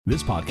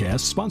This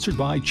podcast sponsored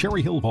by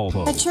Cherry Hill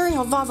Volvo. At Cherry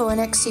Hill Volvo, an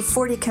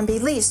XC40 can be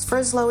leased for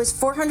as low as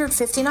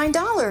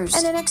 $459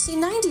 and an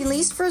XC90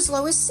 leased for as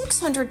low as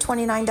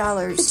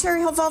 $629. The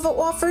Cherry Hill Volvo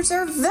offers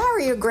are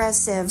very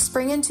aggressive.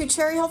 Spring into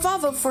Cherry Hill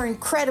Volvo for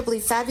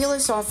incredibly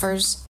fabulous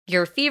offers.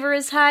 Your fever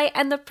is high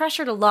and the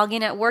pressure to log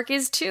in at work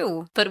is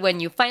too. But when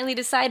you finally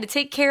decide to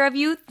take care of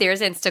you,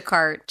 there's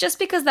Instacart. Just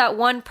because that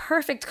one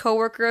perfect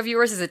coworker of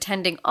yours is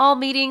attending all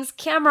meetings,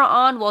 camera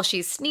on while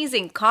she's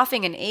sneezing,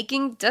 coughing, and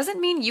aching,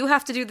 doesn't mean you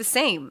have to do the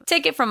same.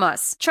 Take it from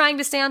us. Trying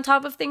to stay on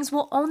top of things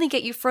will only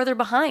get you further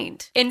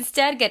behind.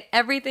 Instead, get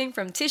everything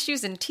from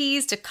tissues and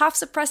teas to cough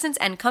suppressants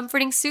and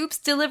comforting soups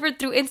delivered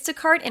through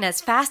Instacart in as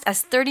fast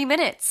as 30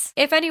 minutes.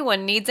 If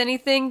anyone needs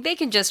anything, they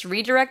can just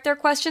redirect their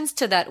questions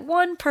to that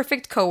one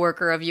perfect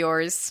coworker of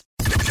yours.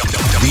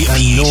 The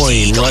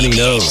annoying runny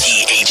nose.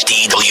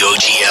 HD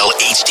WOGL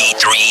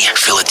HD3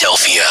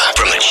 Philadelphia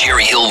from the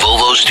Cherry Hill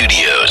Volvo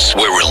Studios,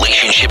 where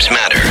relationships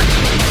matter.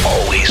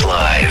 Always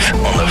live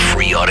on the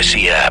free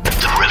Odyssey app.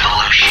 The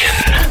revolution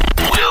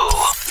will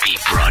be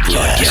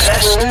broadcast.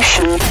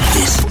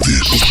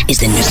 This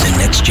is the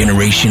next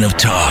generation of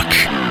talk.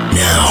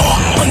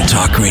 Now on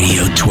Talk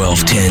Radio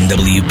 1210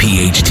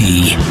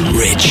 WPHT,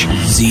 Rich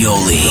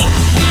Zeoli.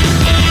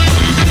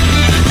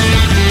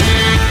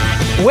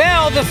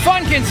 Well, the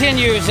fun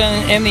continues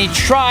in the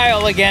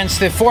trial against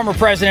the former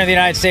president of the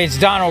United States,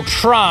 Donald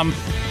Trump.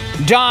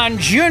 Don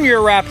Jr.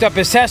 wrapped up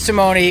his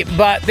testimony,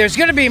 but there's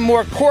going to be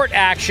more court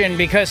action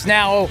because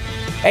now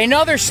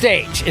another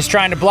state is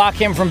trying to block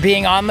him from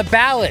being on the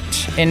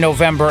ballot in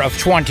November of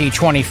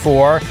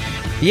 2024.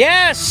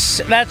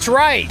 Yes, that's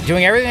right.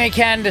 Doing everything they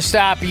can to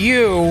stop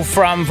you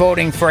from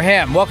voting for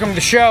him. Welcome to the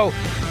show.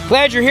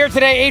 Glad you're here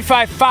today.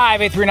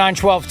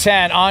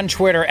 855-839-1210 on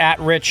Twitter at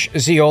Rich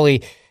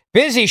Zeoli.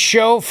 Busy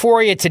show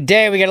for you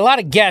today. We got a lot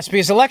of guests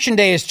because Election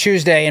Day is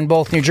Tuesday in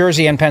both New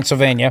Jersey and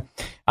Pennsylvania,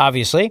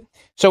 obviously.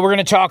 So we're going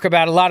to talk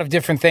about a lot of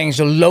different things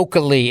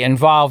locally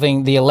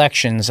involving the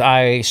elections.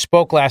 I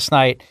spoke last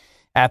night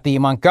at the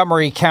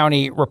Montgomery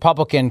County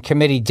Republican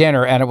Committee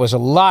dinner, and it was a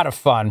lot of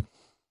fun.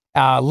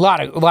 A lot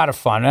of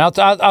fun. And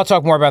I'll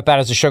talk more about that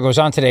as the show goes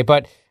on today.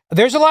 But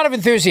there's a lot of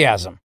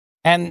enthusiasm,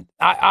 and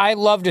I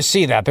love to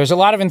see that. There's a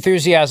lot of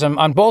enthusiasm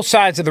on both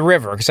sides of the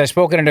river because I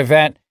spoke at an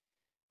event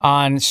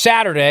on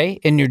Saturday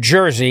in New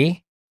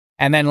Jersey,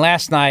 and then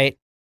last night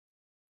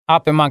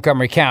up in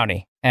Montgomery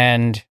County.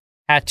 And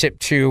hat tip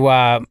to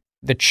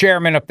the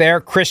chairman up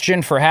there,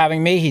 Christian, for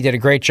having me. He did a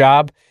great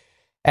job.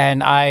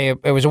 And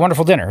it was a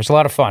wonderful dinner. It was a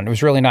lot of fun. It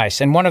was really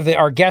nice. And one of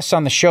our guests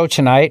on the show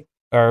tonight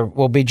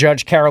will be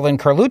Judge Carolyn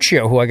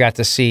Carluccio, who I got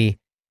to see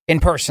in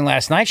person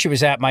last night. She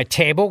was at my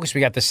table because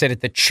we got to sit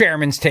at the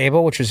chairman's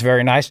table, which was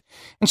very nice.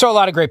 And so a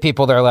lot of great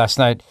people there last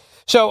night.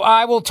 So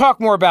I will talk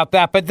more about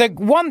that. But the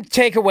one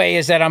takeaway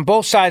is that on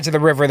both sides of the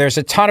river, there's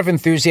a ton of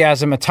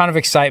enthusiasm, a ton of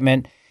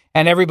excitement,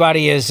 and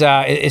everybody is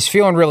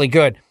feeling really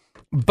good.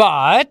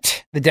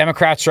 But the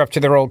Democrats are up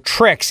to their old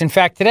tricks. In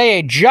fact, today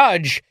a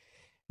judge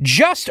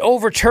just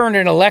overturned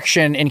an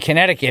election in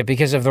Connecticut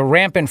because of the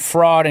rampant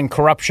fraud and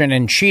corruption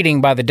and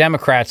cheating by the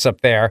Democrats up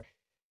there.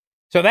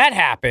 So that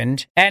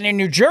happened. And in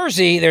New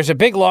Jersey, there's a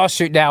big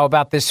lawsuit now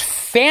about this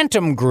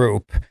phantom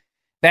group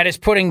that is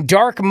putting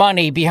dark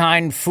money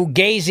behind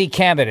Fugazi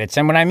candidates.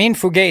 And when I mean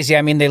Fugazi,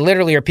 I mean they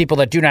literally are people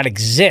that do not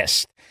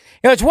exist.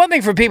 You know, it's one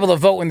thing for people to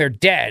vote when they're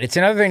dead. It's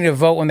another thing to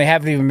vote when they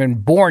haven't even been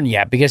born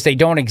yet because they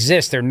don't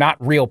exist. They're not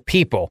real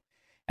people.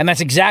 And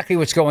that's exactly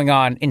what's going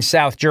on in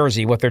South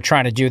Jersey, what they're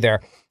trying to do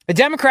there. The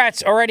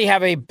Democrats already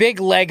have a big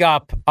leg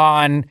up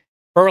on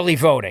early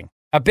voting,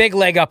 a big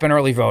leg up in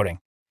early voting.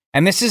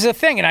 And this is a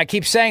thing, and I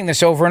keep saying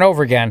this over and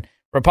over again.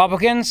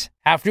 Republicans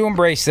have to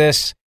embrace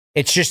this.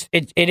 It's just,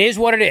 it is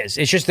what it is.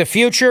 It's just the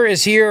future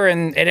is here,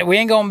 and we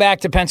ain't going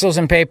back to pencils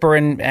and paper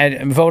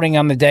and voting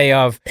on the day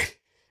of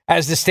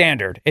as the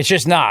standard. It's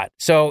just not.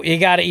 So you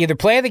got to either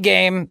play the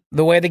game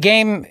the way the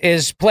game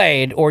is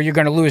played, or you're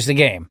going to lose the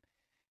game.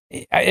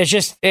 It's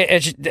just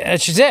it.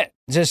 It's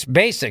just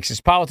basics.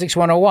 It's politics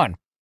 101.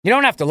 You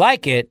don't have to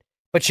like it,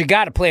 but you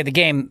got to play the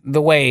game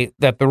the way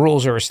that the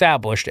rules are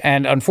established.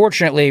 And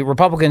unfortunately,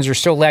 Republicans are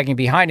still lagging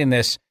behind in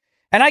this.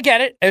 And I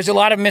get it. There's a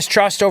lot of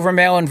mistrust over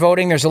mail-in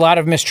voting. There's a lot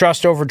of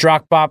mistrust over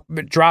drop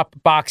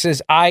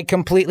boxes. I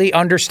completely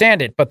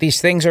understand it, but these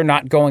things are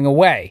not going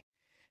away.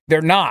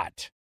 They're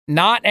not.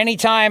 Not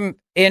anytime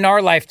in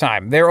our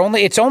lifetime.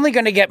 It's only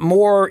going to get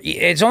more.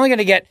 It's only going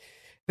to get.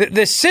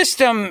 The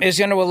system is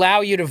going to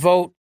allow you to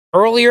vote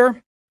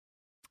earlier,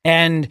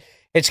 and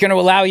it's going to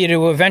allow you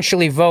to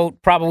eventually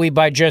vote probably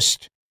by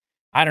just,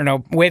 I don't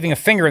know, waving a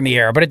finger in the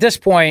air. But at this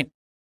point,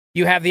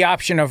 you have the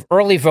option of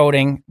early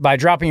voting by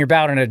dropping your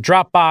ballot in a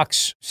drop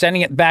box,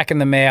 sending it back in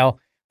the mail,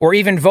 or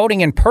even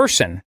voting in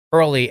person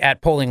early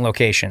at polling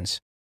locations.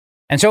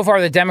 And so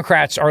far, the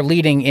Democrats are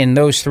leading in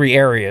those three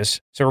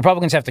areas. So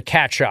Republicans have to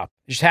catch up.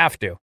 You just have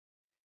to.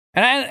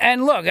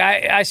 And look,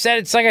 I said,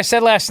 it's like I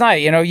said last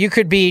night, you know,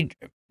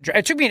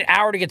 it took me an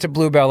hour to get to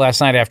Bluebell last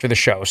night after the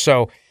show.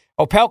 So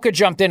Opelka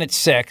jumped in at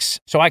 6,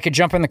 so I could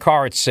jump in the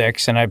car at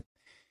 6, and I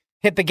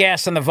hit the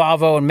gas on the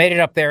Volvo and made it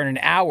up there in an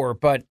hour.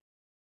 But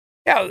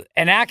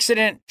an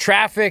accident,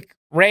 traffic,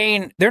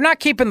 rain, they're not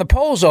keeping the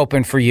polls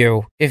open for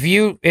you. If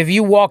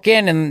you walk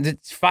in and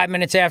it's 5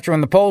 minutes after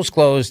when the polls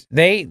close,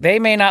 they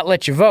may not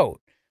let you vote.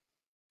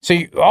 So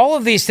all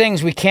of these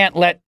things we can't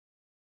let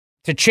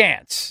to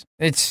chance.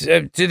 It's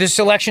this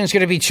election is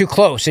going to be too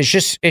close. It's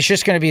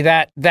just going to be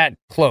that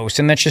close,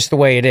 and that's just the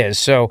way it is.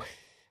 So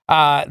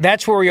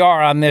that's where we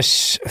are on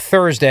this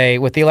Thursday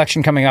with the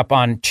election coming up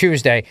on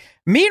Tuesday.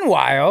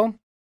 Meanwhile,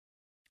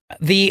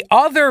 the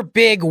other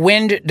big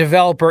wind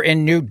developer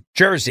in New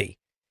Jersey,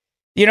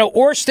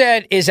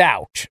 Ørsted is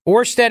out.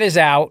 Ørsted is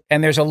out,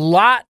 and there's a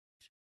lot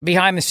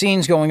behind the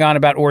scenes going on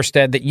about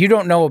Ørsted that you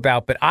don't know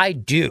about, but I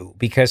do,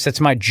 because that's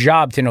my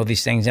job to know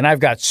these things, and I've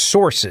got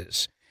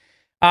sources.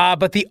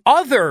 But the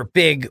other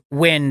big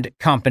wind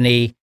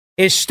company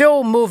is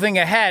still moving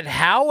ahead.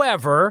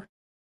 However,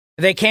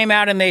 they came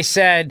out and they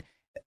said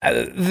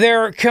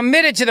they're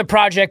committed to the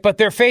project, but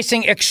they're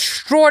facing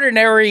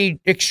extraordinary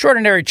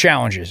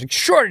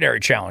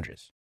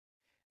challenges.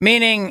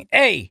 Meaning,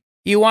 hey,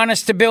 you want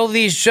us to build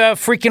these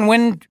freaking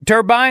wind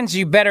turbines?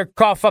 You better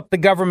cough up the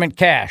government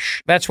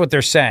cash. That's what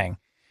they're saying.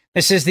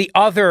 This is the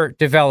other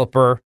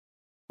developer,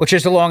 which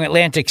is along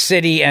Atlantic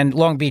City and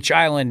Long Beach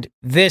Island,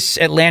 this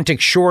Atlantic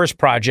Shores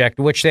project,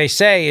 which they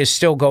say is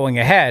still going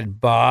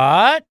ahead,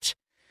 but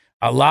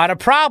a lot of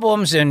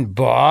problems,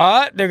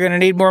 but they're going to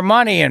need more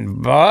money,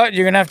 but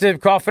you're going to have to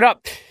cough it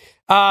up.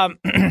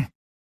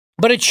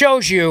 But it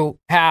shows you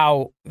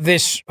how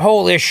this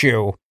whole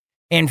issue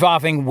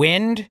involving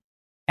wind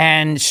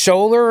and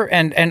solar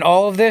and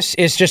all of this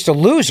is just a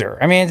loser.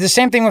 I mean, it's the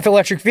same thing with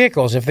electric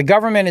vehicles. If the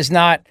government is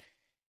not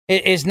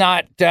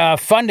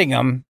funding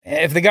them,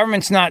 if the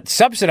government's not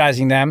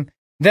subsidizing them,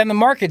 then the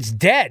market's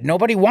dead.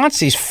 Nobody wants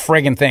these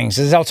friggin' things,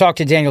 as I'll talk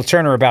to Daniel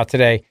Turner about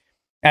today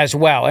as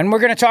well. And we're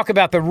going to talk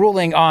about the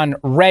ruling on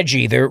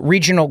RGGI, the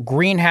Regional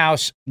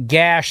Greenhouse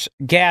Gas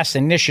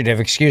Initiative,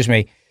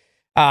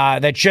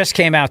 that just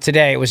came out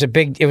today. It was a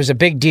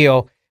big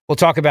deal. We'll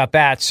talk about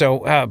that.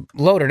 So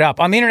load it up.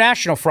 On the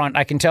international front,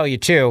 I can tell you,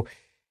 too,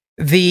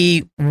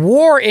 the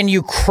war in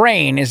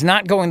Ukraine is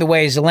not going the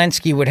way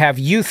Zelensky would have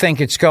you think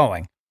it's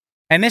going.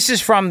 And this is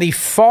from the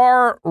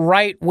far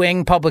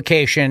right-wing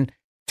publication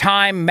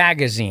Time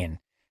Magazine.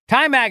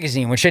 Time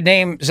Magazine, which had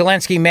named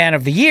Zelensky Man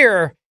of the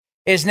Year,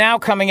 is now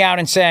coming out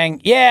and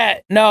saying,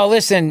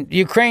 listen,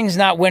 Ukraine's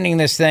not winning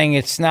this thing.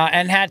 It's not,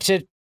 and had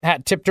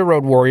tipped a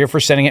Road Warrior for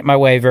sending it my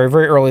way very,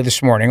 very early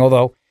this morning,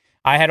 although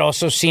I had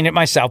also seen it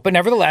myself. But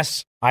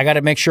nevertheless, I got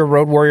to make sure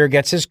Road Warrior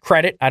gets his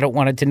credit. I don't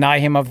want to deny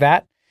him of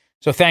that.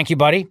 So thank you,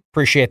 buddy.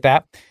 Appreciate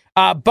that.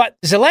 But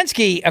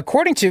Zelensky,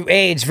 according to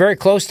aides very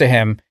close to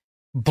him,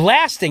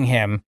 blasting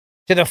him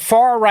to the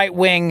far right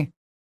wing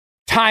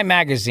Time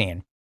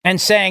Magazine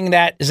and saying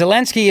that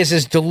Zelensky is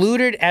as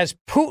deluded as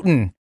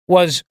Putin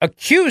was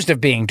accused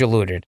of being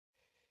deluded,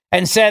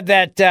 and said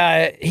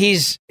that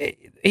he's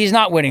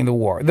not winning the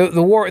war.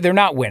 The war, they're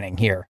not winning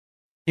here.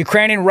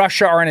 Ukraine and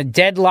Russia are in a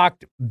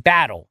deadlocked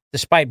battle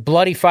despite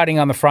bloody fighting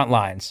on the front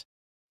lines.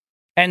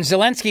 And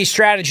Zelensky's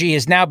strategy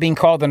is now being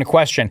called into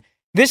question.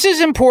 This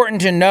is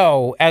important to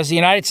know as the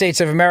United States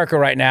of America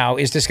right now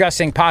is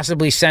discussing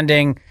possibly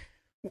sending,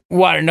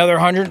 another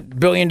 $100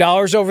 billion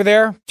over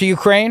there to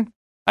Ukraine?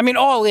 I mean,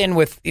 all in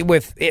with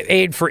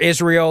aid for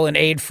Israel and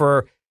aid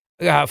for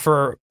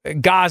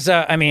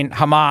Gaza. I mean,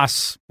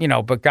 Hamas,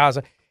 but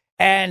Gaza.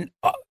 And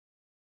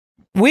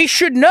we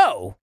should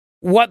know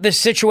what the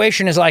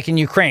situation is like in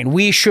Ukraine.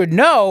 We should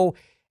know,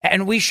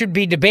 and we should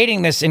be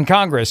debating this in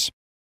Congress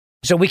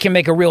so we can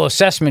make a real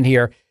assessment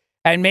here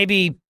and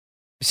maybe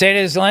say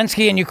to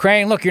Zelensky and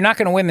Ukraine, look, you're not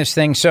going to win this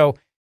thing, so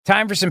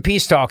time for some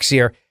peace talks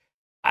here.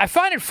 I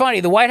find it funny.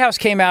 The White House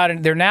came out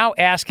and they're now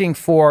asking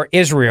for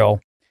Israel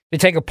to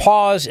take a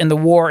pause in the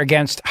war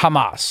against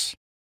Hamas.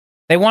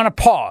 They want to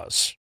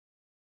pause.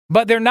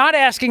 But they're not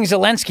asking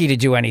Zelensky to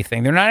do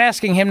anything. They're not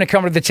asking him to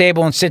come to the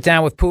table and sit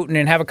down with Putin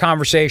and have a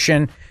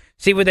conversation,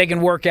 see what they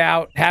can work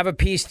out, have a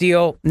peace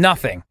deal,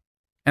 nothing.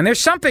 And there's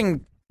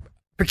something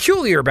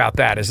peculiar about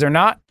that, is there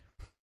not?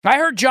 I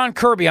heard John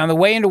Kirby on the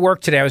way into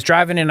work today. I was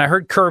driving in. I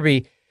heard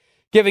Kirby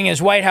giving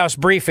his White House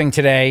briefing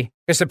today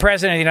because the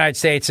president of the United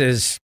States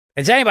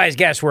it's anybody's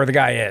guess where the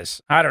guy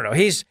is. I don't know.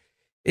 He's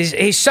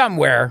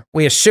somewhere,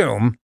 we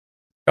assume.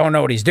 Don't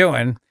know what he's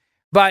doing.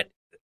 But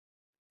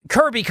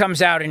Kirby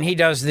comes out and he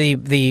does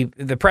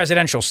the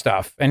presidential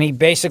stuff. And he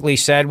basically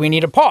said we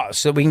need a pause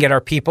so we can get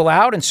our people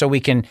out and so we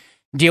can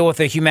deal with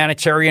the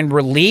humanitarian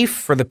relief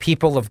for the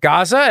people of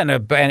Gaza. And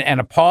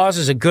a pause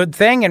is a good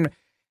thing. And,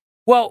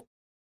 well,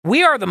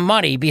 we are the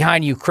money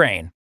behind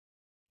Ukraine.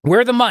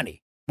 We're the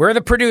money. We're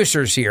the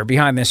producers here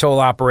behind this whole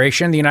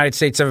operation, the United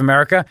States of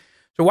America.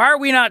 So why are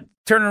we not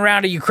turning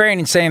around to Ukraine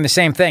and saying the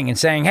same thing and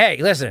saying, hey,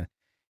 listen,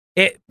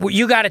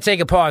 you got to take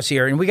a pause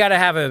here and we got to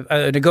have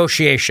a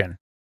negotiation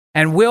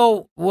and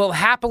we'll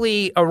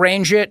happily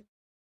arrange it.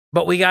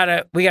 But we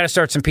got to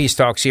start some peace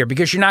talks here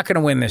because you're not going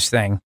to win this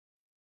thing.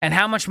 And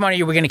how much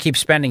money are we going to keep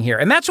spending here?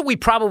 And that's what we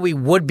probably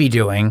would be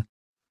doing,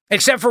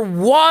 except for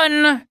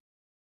one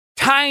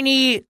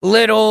tiny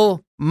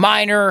little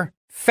minor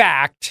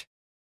fact.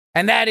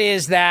 And that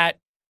is that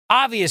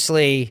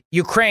obviously,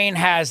 Ukraine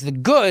has the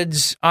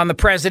goods on the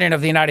president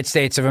of the United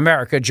States of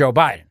America, Joe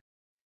Biden.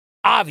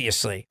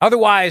 Obviously.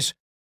 Otherwise,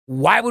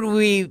 why would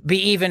we be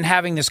even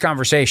having this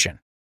conversation?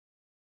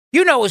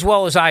 You know as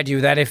well as I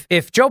do that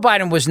if Joe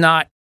Biden was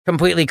not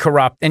completely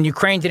corrupt and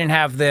Ukraine didn't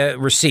have the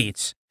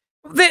receipts,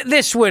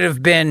 this would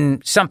have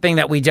been something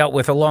that we dealt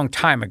with a long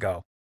time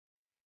ago.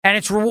 And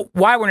it's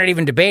why we're not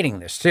even debating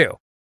this, too.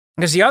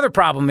 Because the other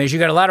problem is you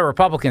got a lot of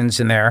Republicans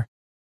in there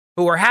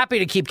who are happy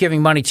to keep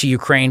giving money to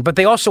Ukraine, but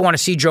they also want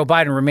to see Joe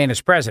Biden remain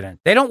as president.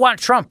 They don't want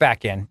Trump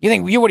back in.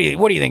 What do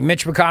you think?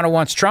 Mitch McConnell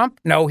wants Trump?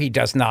 No, he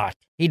does not.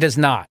 He does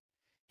not.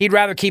 He'd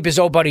rather keep his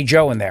old buddy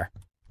Joe in there.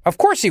 Of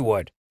course he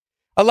would.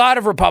 A lot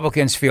of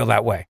Republicans feel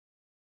that way.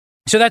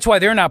 So that's why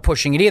they're not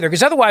pushing it either.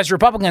 Because otherwise,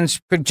 Republicans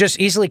could just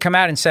easily come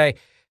out and say,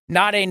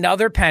 not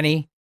another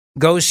penny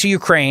goes to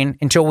Ukraine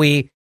until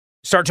we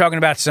start talking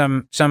about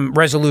some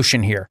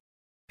resolution here.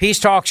 Peace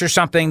talks or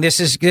something.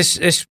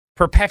 This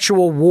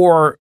perpetual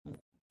war.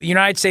 The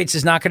United States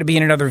is not going to be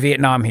in another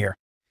Vietnam here.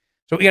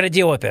 So we got to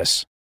deal with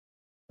this.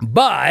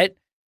 But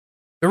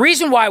the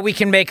reason why we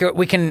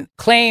can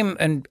claim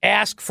and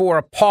ask for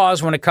a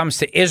pause when it comes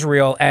to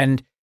Israel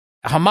and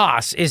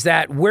Hamas is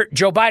that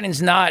Joe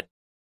Biden's not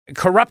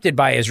corrupted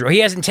by Israel. He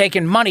hasn't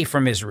taken money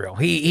from Israel.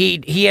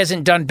 He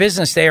hasn't done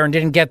business there and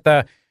didn't get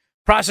the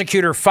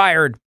prosecutor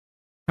fired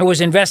who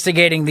was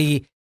investigating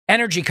the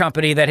energy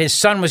company that his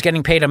son was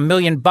getting paid $1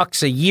 million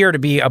a year to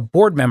be a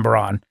board member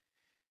on.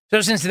 So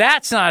since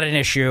that's not an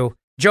issue,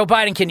 Joe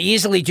Biden can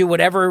easily do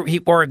whatever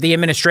or the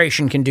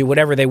administration can do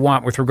whatever they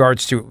want with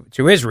regards to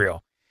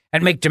Israel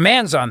and make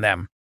demands on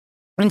them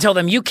and tell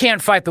them you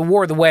can't fight the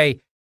war the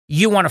way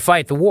you want to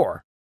fight the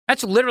war.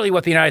 That's literally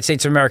what the United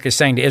States of America is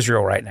saying to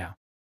Israel right now.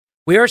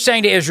 We are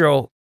saying to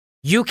Israel,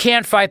 you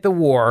can't fight the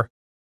war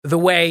the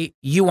way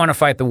you want to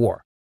fight the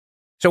war.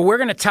 So we're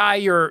going to tie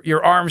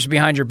your arms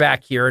behind your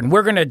back here, and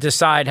we're going to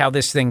decide how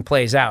this thing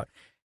plays out.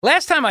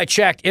 Last time I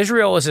checked,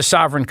 Israel is a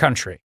sovereign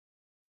country.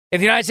 If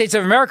the United States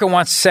of America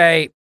wants to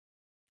say,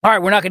 all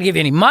right, we're not going to give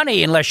you any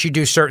money unless you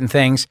do certain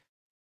things,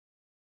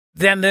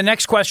 then the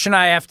next question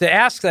I have to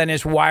ask then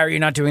is, why are you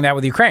not doing that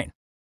with Ukraine?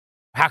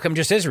 How come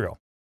just Israel?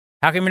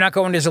 How come you're not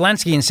going to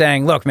Zelensky and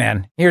saying, look,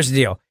 man, here's the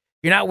deal.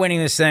 You're not winning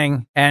this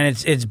thing, and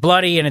it's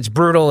bloody and it's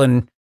brutal,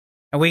 and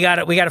we got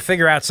to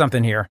figure out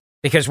something here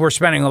because we're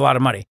spending a lot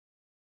of money.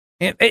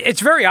 It's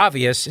very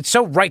obvious. It's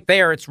so right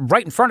there. It's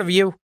right in front of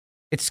you.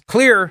 It's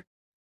clear.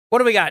 What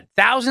do we got?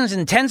 Thousands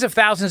and tens of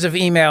thousands of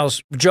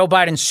emails, Joe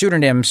Biden's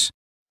pseudonyms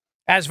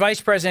as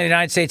vice president of the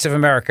United States of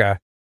America.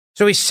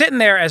 So he's sitting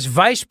there as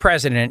vice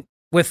president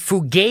with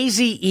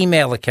Fugazi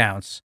email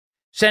accounts,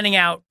 sending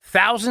out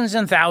thousands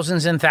and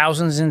thousands and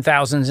thousands and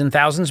thousands and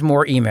thousands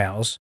more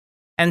emails,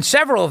 and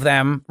several of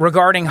them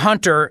regarding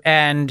Hunter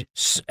and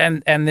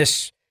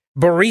this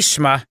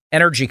Burisma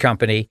energy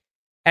company,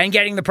 and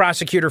getting the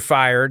prosecutor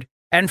fired,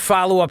 and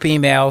follow-up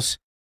emails.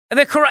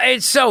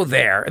 It's so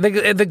there.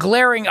 The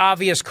glaring,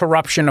 obvious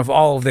corruption of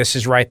all of this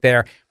is right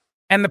there.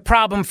 And the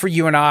problem for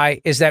you and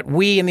I is that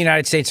we in the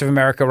United States of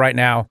America right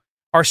now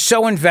are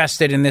so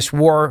invested in this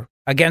war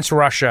against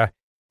Russia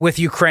with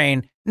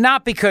Ukraine,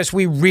 not because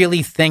we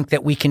really think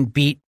that we can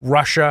beat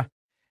Russia,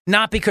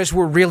 not because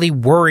we're really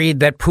worried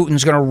that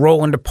Putin's going to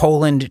roll into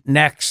Poland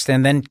next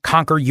and then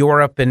conquer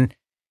Europe. And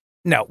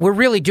no, we're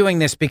really doing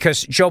this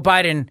because Joe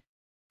Biden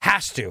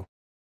has to,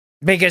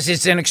 because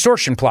it's an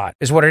extortion plot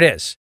is what it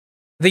is.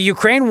 The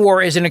Ukraine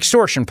war is an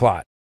extortion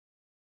plot.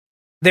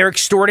 They're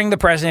extorting the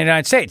president of the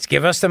United States.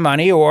 Give us the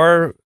money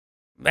or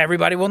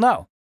everybody will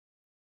know.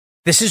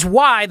 This is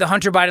why the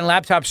Hunter Biden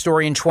laptop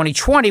story in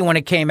 2020, when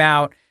it came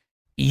out,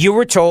 you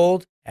were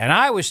told, and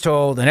I was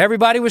told, and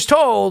everybody was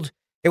told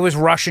it was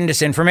Russian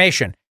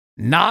disinformation.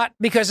 Not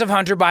because of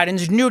Hunter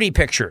Biden's nudie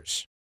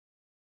pictures.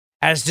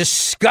 As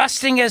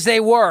disgusting as they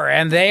were,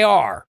 and they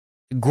are,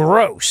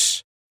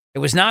 gross. It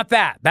was not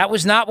that. That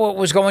was not what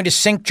was going to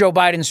sink Joe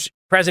Biden's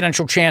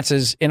presidential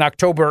chances in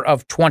October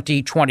of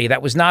 2020.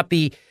 That was not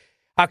the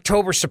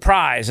October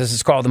surprise, as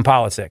it's called in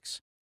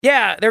politics.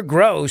 Yeah, they're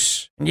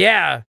gross.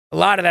 Yeah, a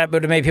lot of that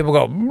would have made people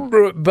go,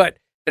 but it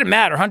didn't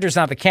matter. Hunter's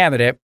not the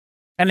candidate.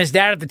 And his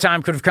dad at the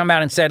time could have come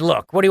out and said,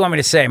 look, what do you want me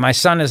to say? My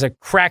son is a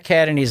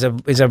crackhead and he's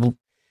a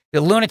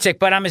lunatic,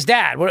 but I'm his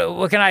dad.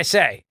 What can I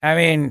say? I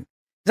mean,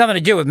 it's nothing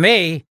to do with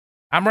me.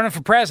 I'm running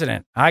for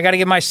president. I got to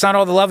give my son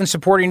all the love and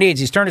support he needs.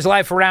 He's turned his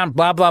life around,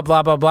 blah, blah,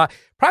 blah, blah, blah.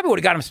 Probably would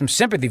have got him some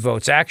sympathy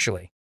votes,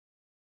 actually.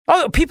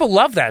 Oh, people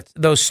love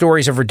those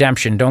stories of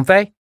redemption, don't they?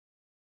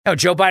 You know,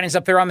 Joe Biden's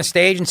up there on the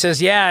stage and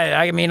says, yeah,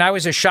 I mean, I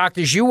was as shocked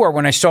as you were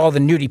when I saw the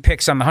nudie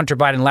pics on the Hunter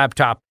Biden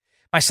laptop,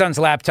 my son's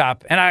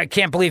laptop. And I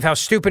can't believe how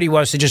stupid he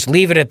was to just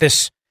leave it at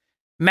this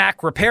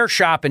Mac repair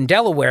shop in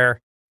Delaware.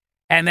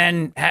 And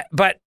then,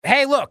 but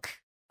hey, look.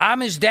 I'm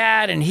his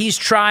dad and he's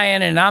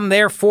trying and I'm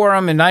there for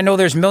him. And I know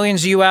there's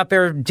millions of you out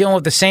there dealing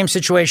with the same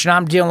situation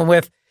I'm dealing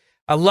with.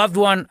 A loved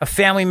one, a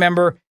family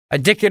member,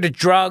 addicted to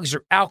drugs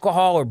or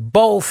alcohol or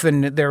both.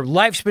 And their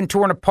life's been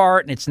torn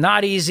apart and it's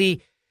not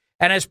easy.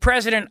 And as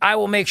president, I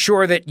will make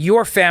sure that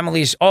your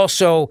families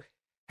also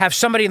have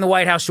somebody in the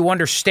White House who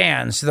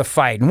understands the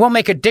fight. And we'll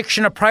make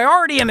addiction a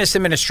priority in this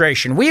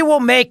administration. We will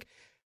make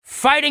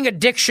fighting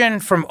addiction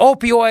from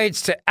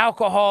opioids to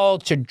alcohol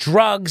to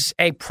drugs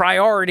a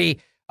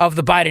priority of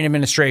the Biden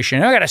administration.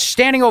 And I got a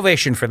standing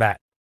ovation for that.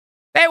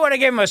 They would have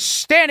given him a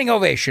standing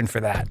ovation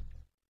for that.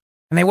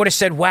 And they would have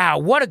said, wow,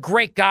 what a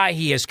great guy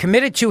he is,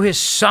 committed to his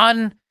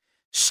son,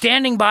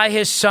 standing by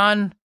his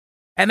son,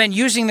 and then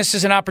using this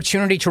as an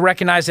opportunity to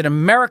recognize that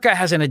America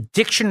has an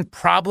addiction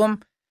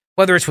problem,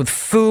 whether it's with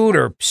food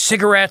or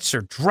cigarettes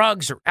or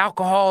drugs or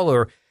alcohol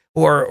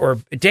or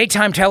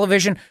daytime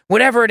television,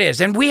 whatever it is.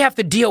 And we have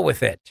to deal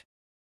with it.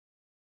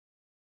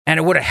 And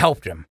it would have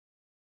helped him.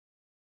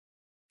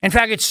 In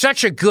fact, it's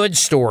such a good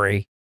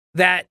story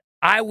that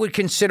I would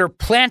consider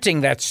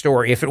planting that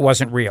story if it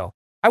wasn't real.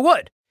 I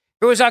would.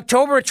 It was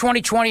October of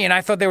 2020, and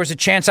I thought there was a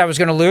chance I was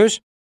going to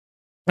lose.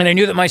 And I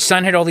knew that my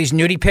son had all these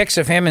nudie pics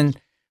of him and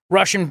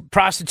Russian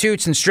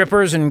prostitutes and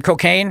strippers and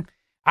cocaine.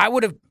 I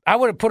would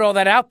have put all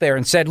that out there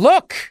and said,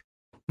 look,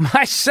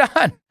 my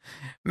son,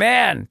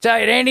 man, tell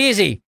you, it ain't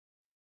easy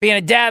being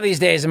a dad these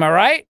days. Am I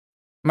right?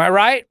 Am I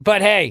right?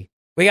 But hey,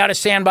 we got to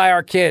stand by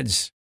our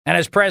kids. And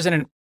as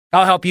president,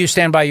 I'll help you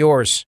stand by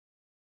yours.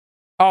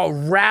 Oh,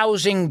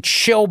 rousing,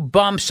 chill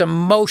bumps,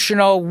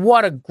 emotional.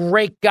 What a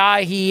great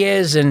guy he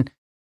is.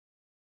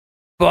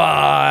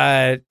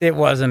 But it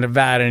wasn't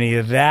about any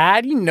of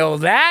that. You know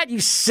that, you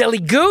silly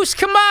goose.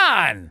 Come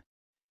on.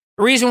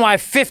 The reason why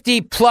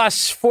 50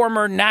 plus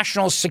former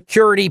national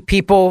security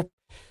people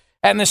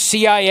and the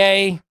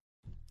CIA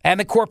and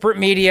the corporate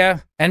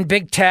media and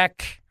big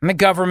tech and the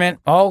government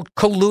all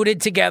colluded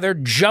together,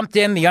 jumped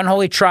in, the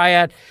unholy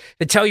triad,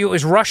 to tell you it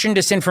was Russian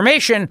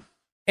disinformation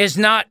is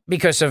not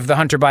because of the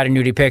Hunter Biden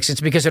nudie pics.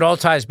 It's because it all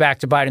ties back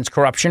to Biden's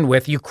corruption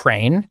with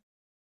Ukraine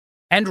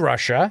and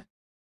Russia.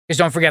 Because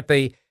don't forget,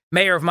 the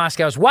mayor of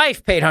Moscow's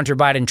wife paid Hunter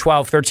Biden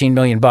 $13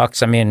 million.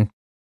 I mean,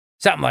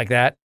 something like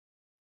that.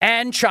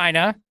 And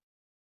China.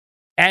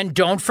 And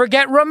don't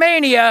forget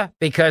Romania,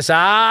 because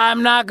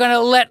I'm not going to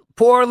let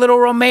poor little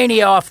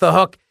Romania off the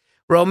hook.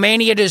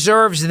 Romania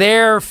deserves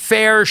their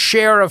fair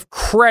share of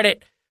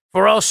credit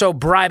for also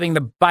bribing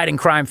the Biden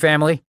crime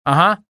family.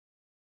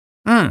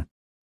 And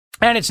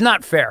it's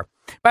not fair.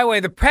 By the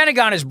way, the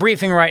Pentagon is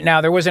briefing right now.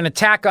 There was an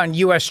attack on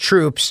U.S.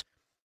 troops,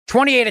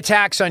 28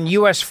 attacks on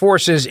U.S.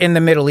 forces in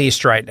the Middle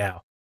East right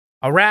now,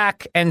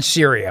 Iraq and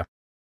Syria,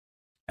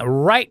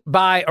 right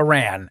by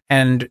Iran.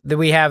 And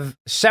we have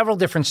several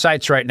different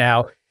sites right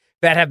now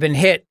that have been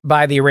hit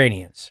by the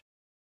Iranians.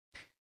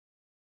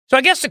 So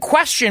I guess the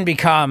question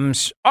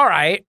becomes, all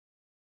right,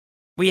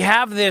 we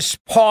have this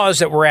pause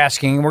that we're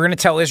asking. We're going to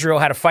tell Israel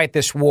how to fight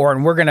this war,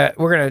 and we're going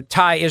to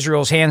tie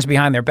Israel's hands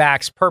behind their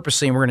backs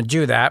purposely, and we're going to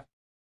do that.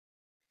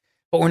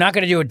 But we're not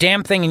going to do a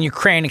damn thing in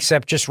Ukraine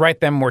except just write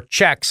them more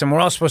checks, and we're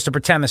all supposed to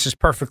pretend this is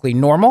perfectly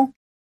normal.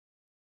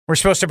 We're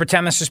supposed to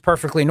pretend this is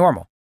perfectly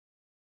normal.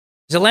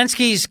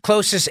 Zelensky's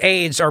closest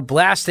aides are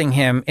blasting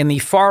him in the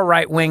far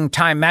right-wing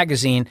Time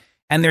magazine,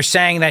 and they're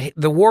saying that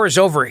the war is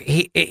over.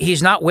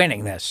 He's not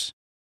winning this.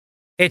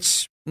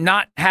 It's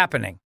not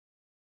happening.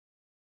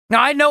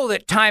 Now, I know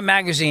that Time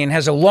magazine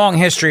has a long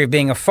history of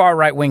being a far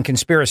right-wing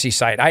conspiracy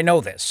site. I know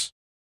this.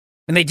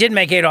 And they did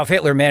make Adolf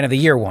Hitler Man of the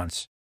Year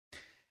once.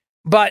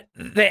 But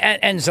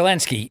and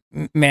Zelensky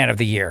Man of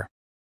the Year.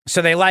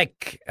 So they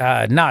like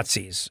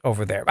Nazis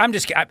over there. I'm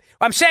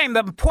saying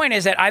the point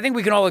is that I think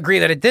we can all agree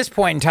that at this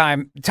point in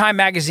time, Time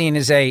magazine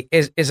is a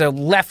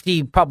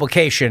lefty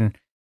publication,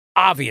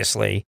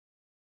 obviously.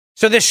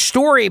 So this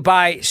story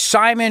by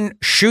Simon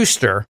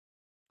Schuster,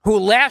 who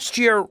last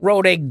year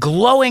wrote a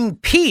glowing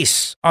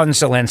piece on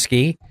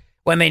Zelensky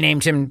when they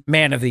named him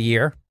Man of the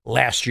Year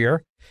last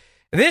year.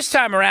 This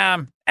time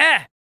around,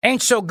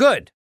 ain't so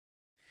good.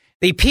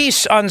 The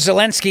piece on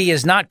Zelensky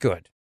is not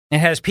good. It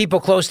has people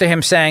close to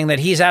him saying that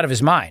he's out of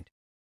his mind.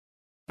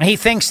 He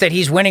thinks that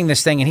he's winning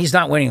this thing, and he's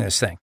not winning this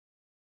thing.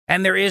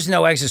 And there is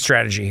no exit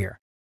strategy here.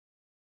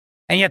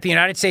 And yet the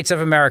United States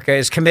of America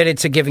is committed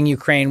to giving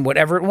Ukraine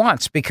whatever it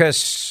wants,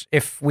 because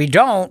if we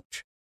don't,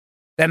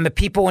 then the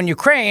people in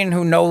Ukraine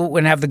who know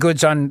and have the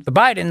goods on the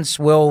Bidens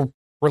will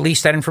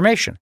release that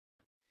information.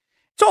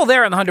 It's all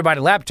there on the Hunter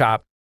Biden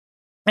laptop,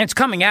 and it's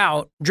coming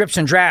out drips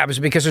and drabs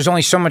because there's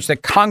only so much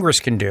that Congress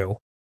can do.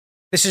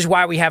 This is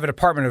why we have a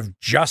Department of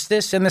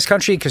Justice in this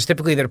country, because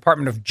typically the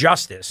Department of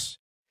Justice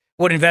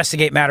would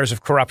investigate matters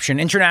of corruption,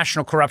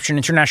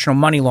 international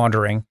money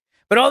laundering.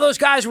 But all those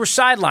guys were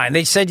sidelined.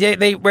 They said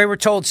they were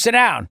told, sit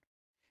down.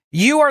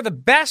 You are the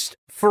best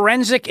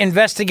forensic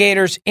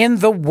investigators in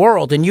the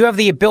world, and you have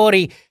the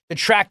ability to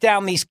track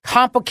down these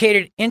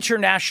complicated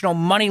international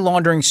money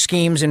laundering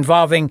schemes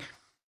involving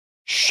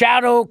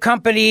shadow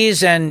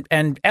companies and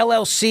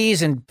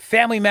LLCs and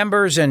family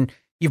members, and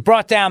you've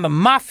brought down the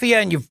mafia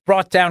and you've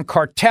brought down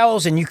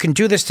cartels, and you can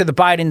do this to the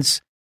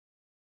Bidens,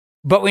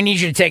 but we need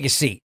you to take a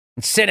seat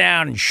and sit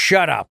down and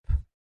shut up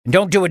and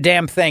don't do a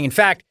damn thing. In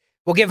fact,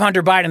 we'll give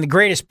Hunter Biden the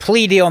greatest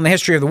plea deal in the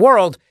history of the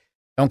world.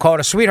 Don't call it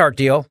a sweetheart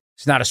deal.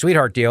 It's not a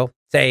sweetheart deal.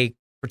 It's a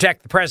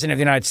protect the president of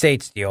the United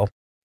States deal.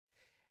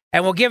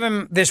 and we'll give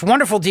him this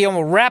wonderful deal, and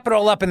we'll wrap it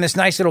all up in this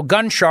nice little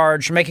gun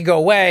charge, make it go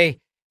away,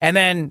 and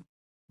then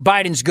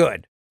Biden's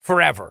good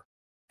forever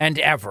and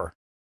ever.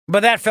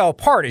 But that fell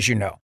apart, as you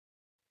know.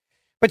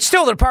 But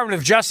still, the Department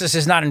of Justice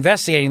is not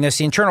investigating this.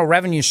 The Internal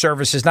Revenue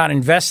Service is not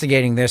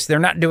investigating this. They're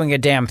not doing a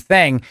damn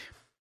thing.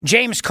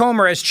 James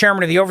Comer, as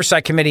chairman of the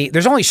Oversight Committee,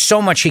 there's only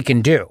so much he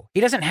can do.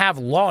 He doesn't have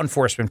law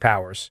enforcement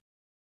powers.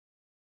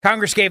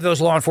 Congress gave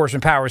those law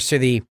enforcement powers to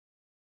the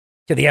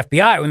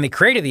FBI when they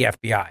created the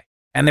FBI.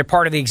 And they're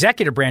part of the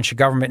executive branch of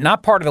government,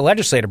 not part of the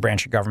legislative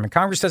branch of government.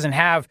 Congress doesn't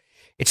have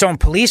its own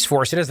police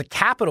force. It has the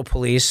Capitol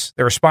Police.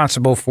 They're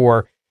responsible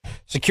for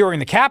securing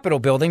the Capitol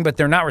building, but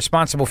they're not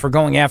responsible for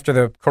going after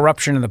the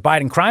corruption in the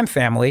Biden crime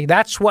family.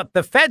 That's what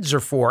the feds are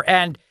for.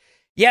 And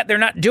yet they're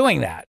not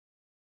doing that.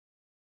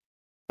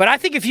 But I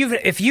think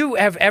if you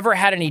have ever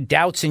had any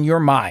doubts in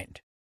your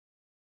mind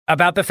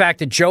about the fact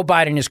that Joe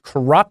Biden is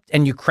corrupt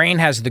and Ukraine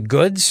has the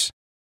goods,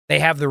 they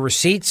have the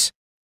receipts,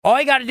 all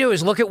you got to do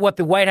is look at what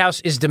the White House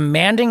is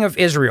demanding of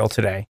Israel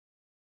today,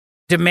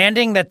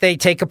 demanding that they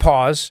take a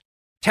pause,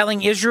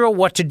 telling Israel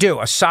what to do,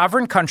 a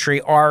sovereign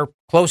country, our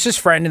closest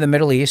friend in the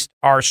Middle East,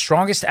 our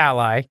strongest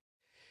ally,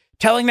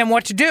 telling them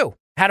what to do,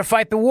 how to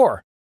fight the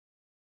war.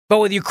 But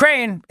with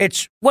Ukraine,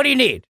 it's, what do you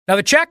need?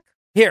 Another check?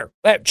 Here,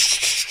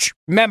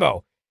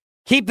 memo.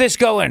 Keep this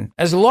going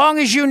as long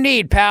as you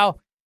need, pal.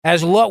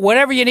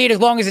 Whatever you need, as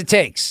long as it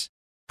takes.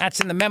 That's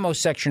in the memo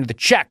section of the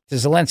check to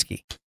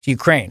Zelensky, to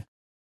Ukraine.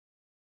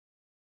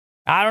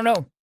 I don't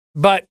know,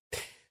 but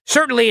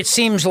certainly it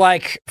seems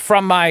like,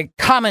 from my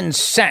common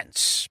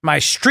sense, my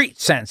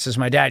street sense, as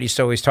my dad used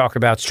to always talk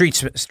about, street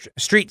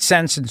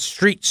sense and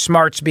street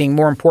smarts being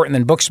more important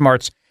than book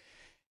smarts,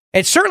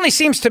 it certainly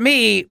seems to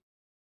me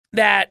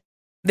that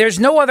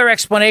there's no other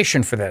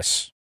explanation for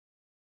this.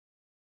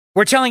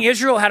 We're telling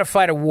Israel how to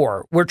fight a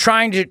war. We're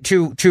trying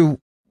to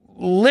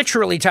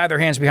literally tie their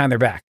hands behind their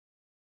back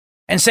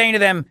and saying to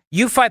them,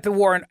 you fight the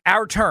war on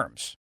our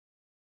terms,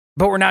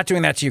 but we're not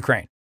doing that to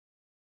Ukraine.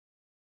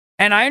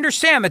 And I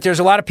understand that there's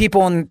a lot of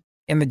people in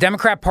the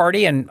Democrat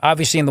Party and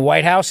obviously in the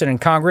White House and in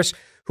Congress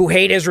who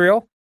hate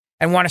Israel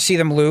and want to see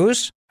them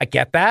lose. I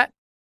get that.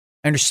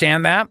 I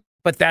understand that.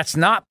 But that's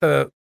not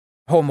the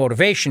whole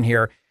motivation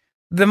here.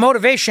 The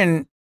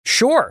motivation,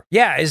 sure,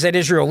 yeah, is that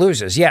Israel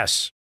loses.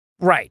 Yes,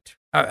 right.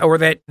 Or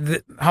that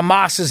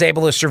Hamas is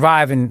able to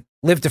survive and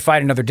live to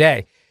fight another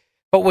day.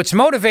 But what's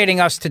motivating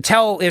us to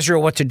tell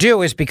Israel what to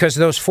do is because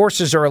those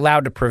forces are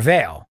allowed to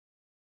prevail.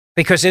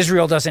 Because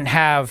Israel doesn't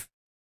have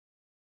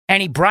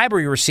any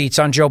bribery receipts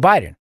on Joe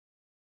Biden.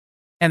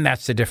 And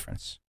that's the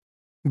difference.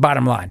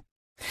 Bottom line.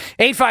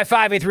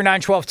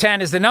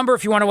 855-839-1210 is the number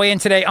if you want to weigh in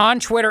today. On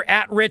Twitter,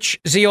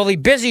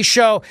 @RichZioli. Busy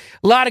show.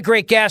 A lot of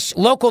great guests.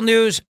 Local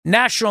news,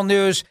 national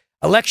news.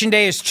 Election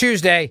day is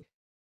Tuesday.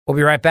 We'll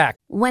be right back.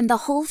 When the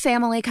whole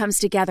family comes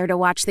together to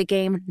watch the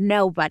game,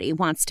 nobody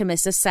wants to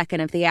miss a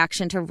second of the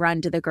action to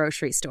run to the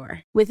grocery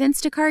store. With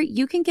Instacart,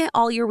 you can get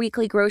all your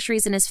weekly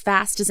groceries in as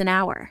fast as an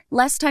hour.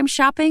 Less time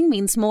shopping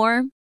means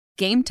more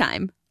game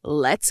time.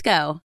 Let's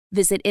go.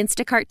 Visit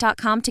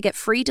instacart.com to get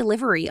free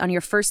delivery on your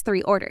first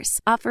 3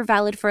 orders. Offer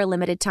valid for a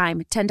limited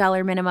time.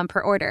 $10 minimum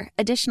per order.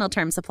 Additional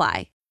terms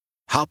apply.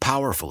 How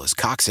powerful is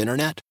Cox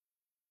Internet?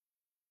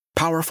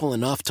 Powerful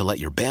enough to let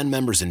your band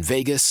members in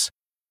Vegas,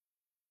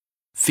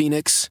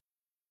 Phoenix,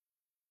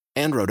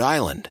 and Rhode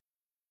Island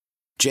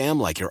jam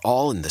like you're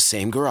all in the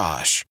same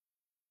garage.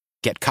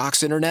 Get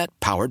Cox Internet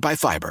powered by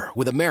fiber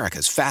with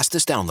America's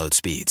fastest download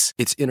speeds.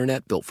 It's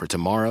internet built for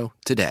tomorrow,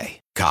 today.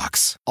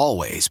 Cox,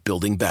 always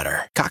building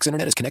better. Cox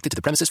Internet is connected to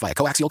the premises via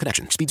coaxial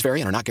connection. Speeds vary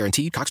and are not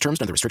guaranteed. Cox terms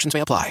and other restrictions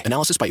may apply.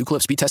 Analysis by Ookla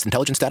of Speed Test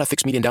Intelligence Data.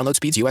 Fixed median download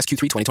speeds. US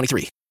Q3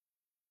 2023.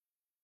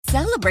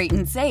 Celebrate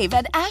and save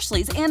at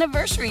Ashley's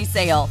Anniversary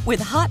Sale. With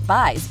Hot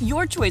Buys,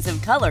 your choice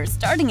of colors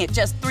starting at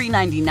just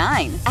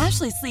 $3.99.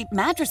 Ashley Sleep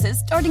mattresses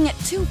starting at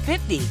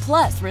 $2.50.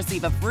 Plus,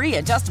 receive a free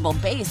adjustable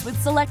base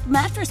with select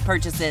mattress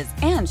purchases.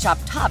 And shop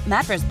top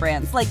mattress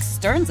brands like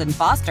Stearns &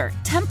 Foster,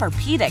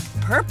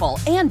 Tempur-Pedic, Purple,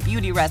 and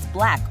Beautyrest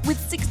Black with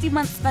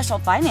 60-month special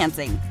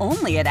financing.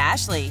 Only at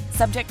Ashley.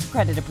 Subject to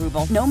credit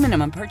approval. No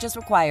minimum purchase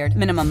required.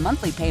 Minimum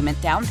monthly payment,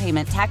 down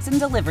payment, tax,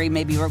 and delivery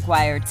may be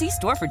required. See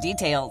store for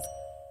details.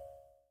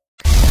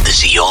 The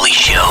Zioli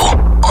Show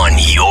on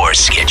your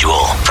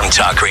schedule from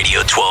Talk Radio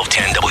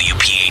 1210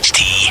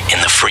 WPHT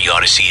in the free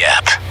Odyssey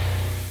app.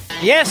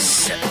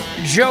 Yes,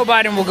 Joe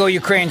Biden will go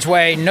Ukraine's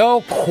way.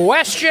 No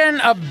question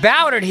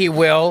about it, he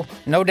will.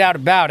 No doubt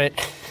about it.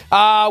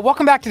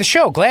 Welcome back to the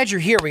show. Glad you're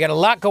here. We got a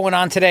lot going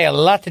on today, a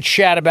lot to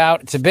chat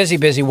about. It's a busy,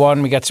 busy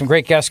one. We got some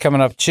great guests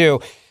coming up,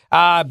 too.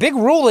 Big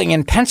ruling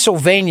in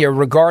Pennsylvania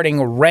regarding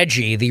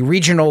RGGI, the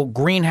Regional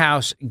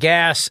Greenhouse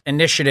Gas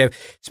Initiative.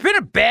 It's been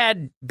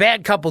a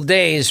bad couple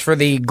days for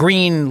the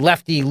green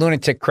lefty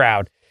lunatic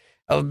crowd.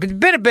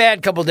 Been a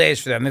bad couple days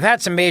for them. They've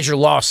had some major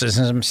losses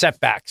and some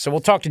setbacks. So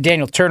we'll talk to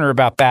Daniel Turner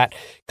about that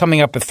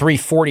coming up at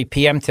 3:40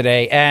 p.m.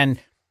 today. And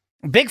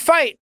big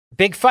fight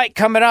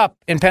coming up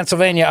in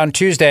Pennsylvania on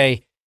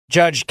Tuesday.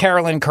 Judge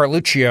Carolyn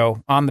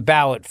Carluccio on the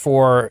ballot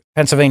for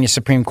Pennsylvania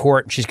Supreme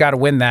Court. She's got to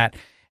win that.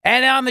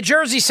 And on the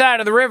Jersey side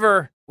of the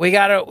river, we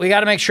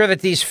gotta make sure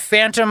that these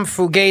phantom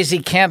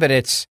fugazi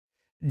candidates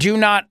do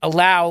not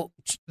allow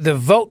the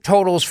vote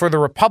totals for the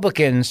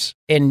Republicans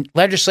in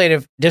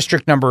legislative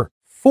district number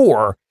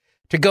 4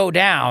 to go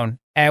down,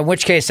 in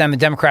which case then the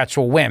Democrats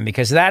will win,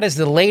 because that is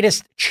the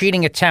latest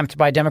cheating attempt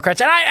by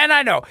Democrats. And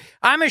I know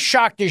I'm as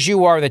shocked as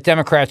you are that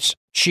Democrats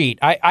cheat.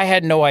 I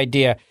had no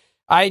idea.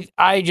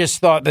 I just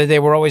thought that they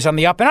were always on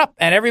the up and up,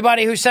 and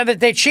everybody who said that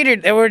they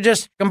cheated, they were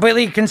just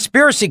completely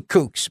conspiracy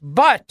kooks.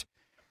 But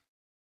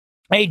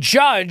a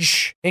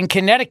judge in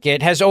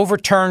Connecticut has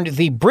overturned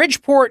the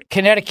Bridgeport,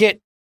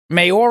 Connecticut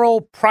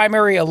mayoral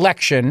primary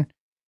election,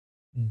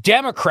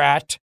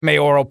 Democrat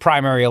mayoral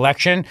primary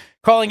election,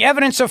 calling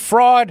evidence of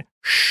fraud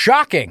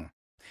shocking.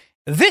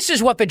 This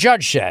is what the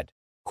judge said,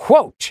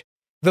 quote,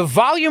 "The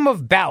volume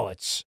of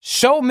ballots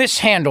so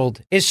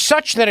mishandled is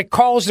such that it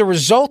calls the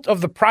result of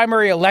the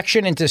primary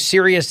election into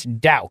serious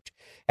doubt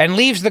and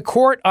leaves the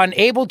court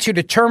unable to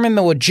determine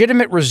the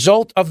legitimate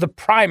result of the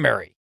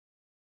primary.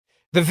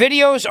 The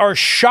videos are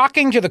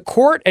shocking to the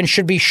court and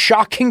should be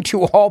shocking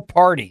to all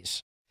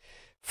parties.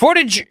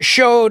 Footage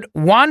showed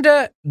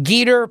Wanda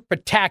Geter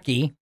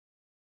Pataki,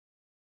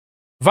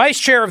 vice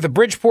chair of the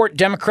Bridgeport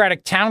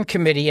Democratic Town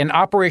Committee and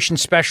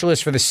operations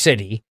specialist for the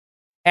city,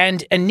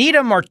 and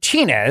Anita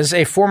Martinez,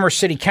 a former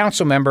city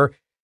council member,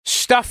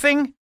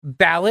 stuffing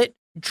ballot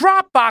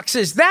drop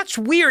boxes." That's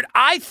weird.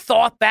 I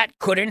thought that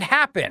couldn't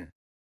happen.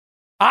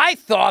 I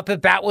thought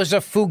that was a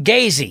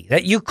fugazi,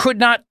 that you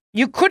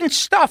couldn't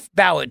stuff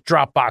ballot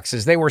drop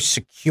boxes. They were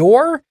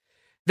secure.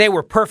 They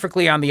were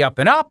perfectly on the up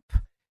and up.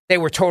 They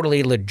were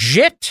totally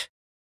legit.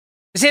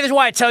 See, this is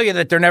why I tell you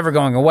that they're never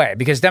going away,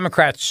 because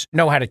Democrats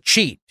know how to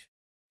cheat,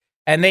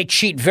 and they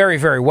cheat very,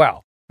 very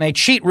well. They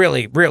cheat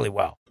really, really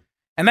well.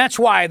 And that's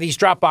why these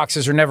drop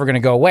boxes are never going to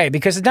go away,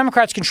 because the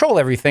Democrats control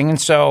everything. And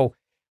so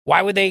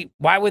why would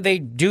they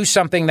do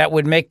something that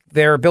would make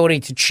their ability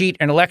to cheat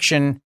an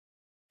election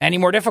any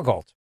more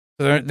difficult?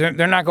 So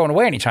they're not going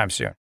away anytime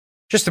soon.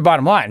 Just the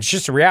bottom line. It's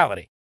just a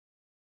reality.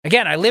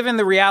 Again, I live in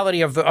the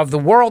reality of the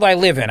world I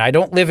live in. I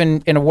don't live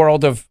in a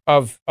world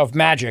of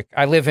magic.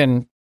 I live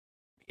in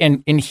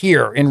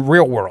here, in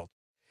real world.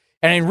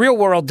 And in real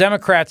world,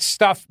 Democrats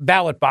stuff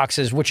ballot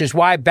boxes, which is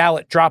why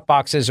ballot drop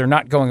boxes are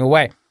not going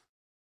away.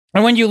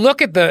 And when you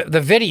look at the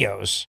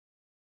videos,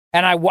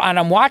 and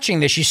I'm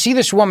watching this, you see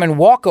this woman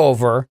walk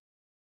over,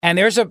 and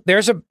there's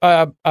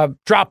a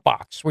drop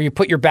box where you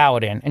put your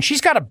ballot in, and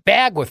she's got a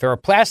bag with her, a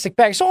plastic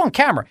bag. It's all on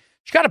camera.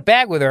 She's got a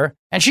bag with her,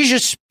 and she's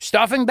just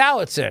stuffing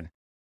ballots in.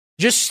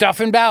 Just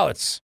stuffing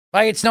ballots.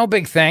 Like it's no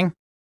big thing.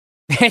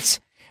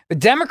 It's the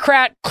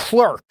Democrat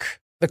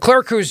clerk, the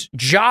clerk whose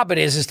job it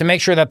is to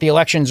make sure that the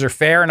elections are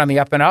fair and on the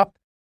up and up.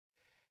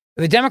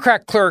 The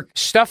Democrat clerk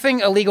stuffing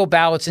illegal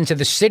ballots into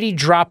the city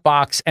drop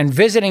box and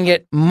visiting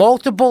it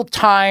multiple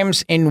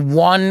times in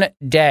one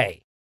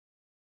day.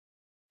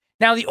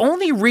 Now, the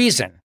only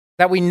reason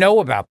that we know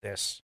about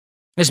this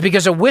is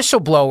because a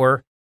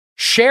whistleblower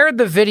shared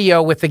the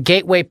video with the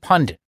Gateway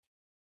Pundit,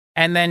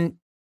 and then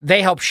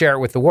they helped share it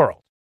with the world.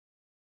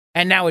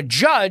 And now a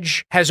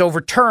judge has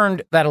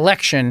overturned that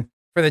election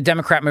for the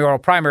Democrat mayoral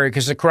primary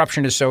because the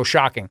corruption is so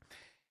shocking.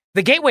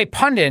 The Gateway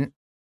Pundit,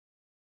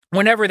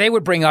 whenever they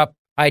would bring up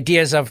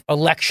ideas of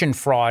election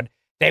fraud,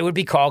 they would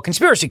be called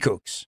conspiracy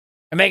kooks.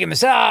 I'm making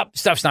this up.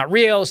 Stuff's not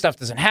real. Stuff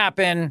doesn't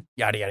happen.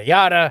 Yada, yada,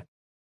 yada.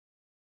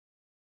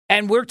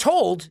 And we're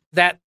told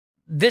that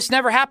this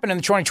never happened in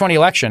the 2020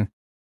 election,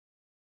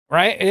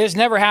 right? It has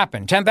never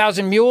happened.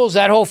 10,000 mules,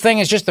 that whole thing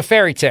is just a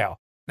fairy tale.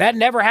 That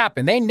never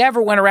happened. They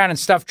never went around and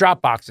stuffed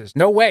drop boxes.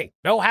 No way.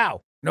 No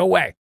how. No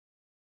way.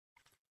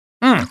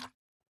 And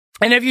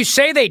if you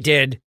say they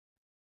did,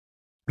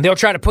 they'll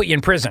try to put you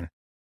in prison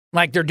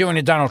like they're doing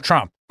to Donald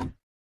Trump.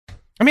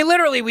 I mean,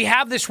 literally, we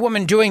have this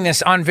woman doing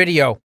this on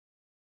video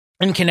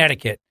in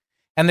Connecticut,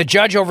 and the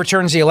judge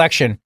overturns the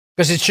election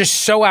because it's just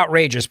so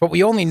outrageous. But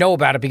we only know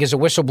about it because a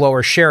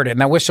whistleblower shared it.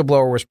 And that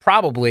whistleblower was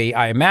probably,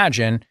 I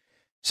imagine,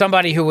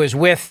 somebody who was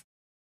with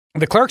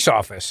the clerk's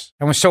office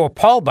and was so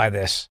appalled by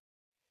this.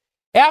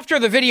 After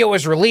the video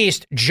was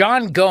released,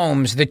 John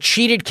Gomes, the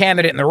cheated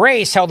candidate in the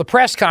race, held a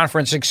press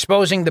conference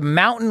exposing the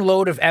mountain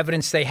load of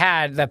evidence they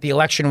had that the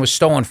election was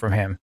stolen from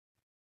him.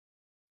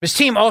 His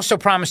team also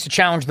promised to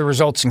challenge the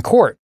results in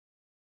court.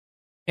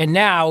 And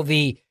now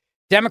the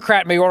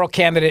Democrat mayoral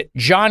candidate,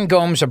 John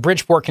Gomes of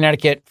Bridgeport,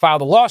 Connecticut,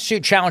 filed a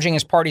lawsuit challenging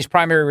his party's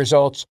primary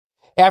results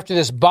after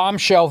this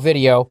bombshell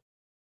video.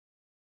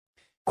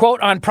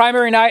 Quote, "On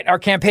primary night, our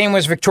campaign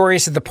was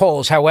victorious at the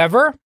polls.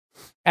 However,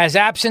 as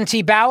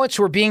absentee ballots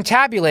were being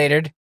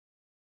tabulated,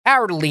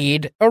 our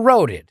lead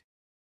eroded."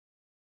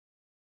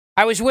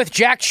 I was with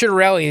Jack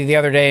Ciattarelli the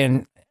other day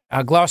in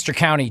Gloucester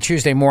County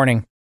Tuesday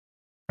morning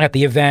at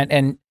the event,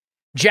 and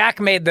Jack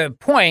made the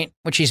point,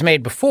 which he's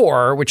made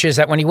before, which is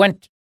that when he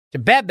went to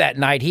bed that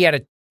night, he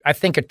had I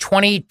think a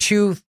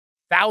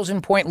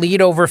 22,000 point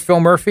lead over Phil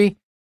Murphy,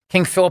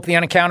 King Philip the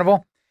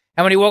Unaccountable.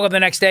 And when he woke up the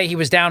next day, he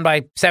was down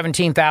by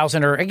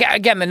 17,000, or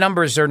again, the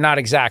numbers are not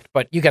exact,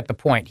 but you get the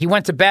point. He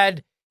went to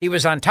bed. He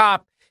was on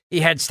top. He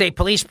had state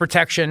police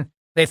protection.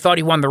 They thought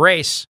he won the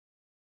race.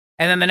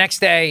 And then the next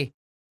day,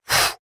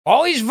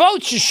 All these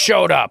votes just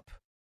showed up.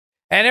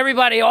 And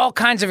everybody, all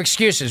kinds of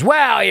excuses.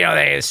 Well,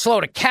 they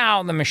slow to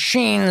count the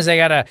machines. They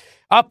got to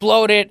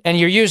upload it. And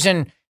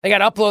they got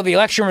to upload the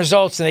election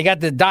results. And they got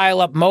the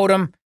dial-up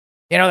modem.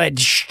 That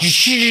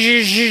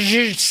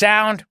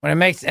sound when it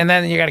makes, and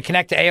then you got to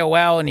connect to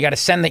AOL and you got to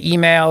send the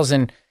emails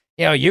and,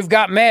 you've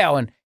got mail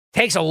and it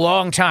takes a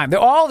long time. There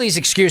are all these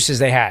excuses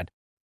they had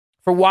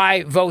for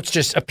why votes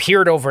just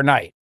appeared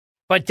overnight,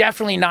 but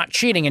definitely not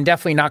cheating and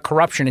definitely not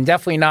corruption and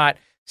definitely not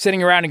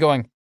sitting around and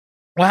going,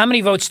 well, how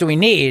many votes do we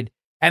need?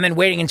 And then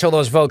waiting until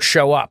those votes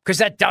show up, because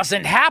that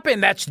doesn't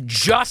happen. That's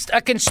just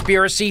a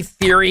conspiracy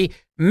theory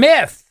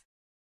myth.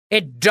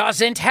 It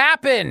doesn't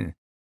happen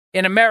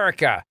in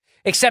America.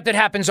 Except it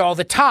happens all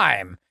the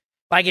time,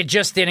 like it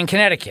just did in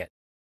Connecticut.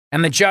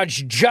 And the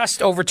judge just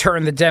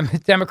overturned the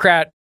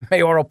Democrat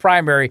mayoral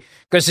primary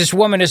because this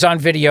woman is on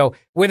video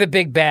with a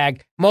big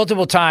bag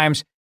multiple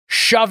times,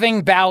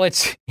 shoving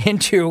ballots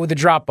into the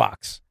drop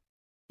box.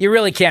 You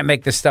really can't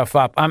make this stuff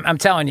up. I'm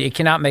telling you, you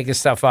cannot make this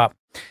stuff up.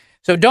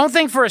 So don't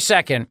think for a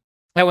second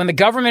that when the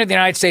government of the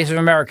United States of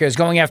America is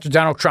going after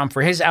Donald Trump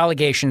for his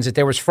allegations that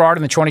there was fraud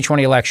in the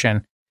 2020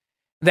 election,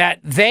 that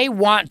they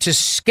want to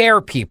scare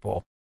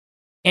people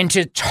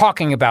into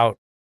talking about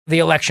the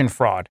election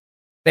fraud.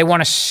 They want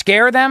to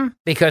scare them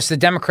because the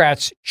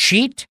Democrats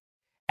cheat,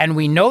 and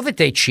we know that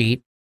they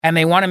cheat, and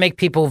they want to make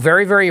people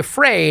very, very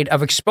afraid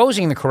of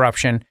exposing the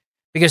corruption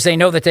because they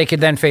know that they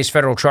could then face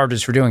federal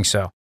charges for doing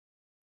so,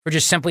 for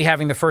just simply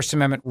having the First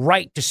Amendment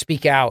right to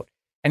speak out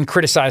and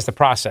criticize the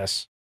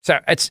process.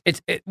 So it's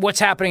what's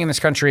happening in this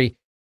country.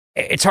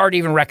 It's hard to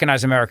even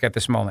recognize America at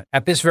this moment,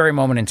 at this very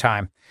moment in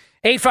time.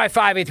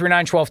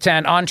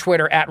 855-839-1210 on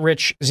Twitter at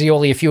Rich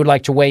Zeoli if you would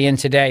like to weigh in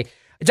today.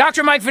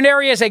 Dr. Mike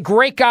Veneria is a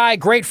great guy,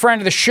 great friend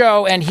of the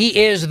show, and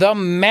he is the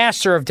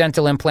master of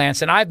dental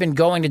implants. And I've been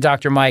going to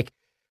Dr. Mike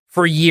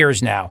for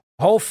years now.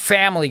 The whole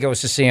family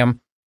goes to see him.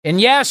 And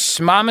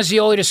yes, Mama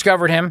Zeoli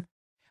discovered him.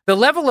 The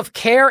level of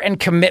care and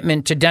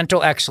commitment to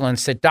dental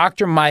excellence that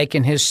Dr. Mike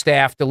and his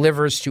staff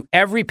delivers to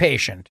every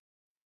patient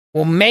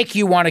will make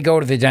you want to go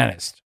to the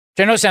dentist.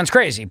 Which I know sounds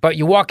crazy, but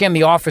you walk in,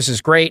 the office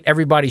is great.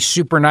 Everybody's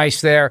super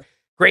nice there.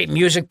 Great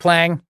music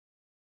playing.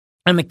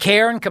 And the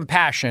care and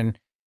compassion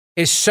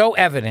is so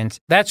evident.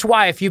 That's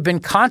why if you've been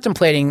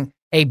contemplating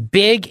a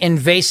big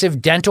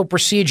invasive dental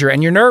procedure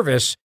and you're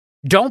nervous,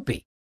 don't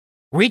be.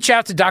 Reach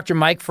out to Dr.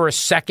 Mike for a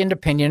second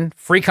opinion,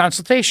 free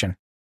consultation.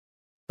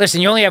 Listen,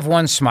 you only have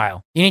one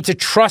smile. You need to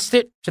trust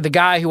it to the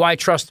guy who I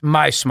trust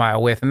my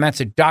smile with, and that's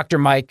Dr.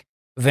 Mike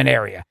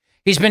Veneria.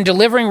 He's been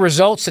delivering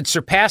results that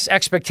surpass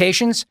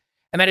expectations,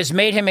 and that has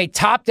made him a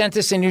top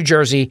dentist in New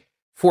Jersey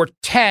for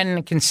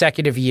 10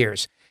 consecutive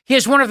years. He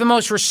has one of the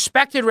most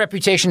respected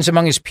reputations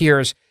among his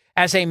peers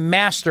as a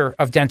master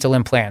of dental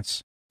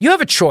implants. You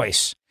have a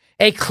choice,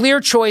 a clear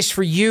choice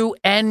for you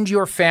and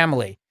your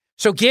family.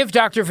 So give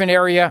Dr.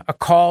 Veneria a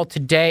call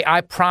today.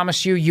 I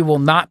promise you, you will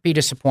not be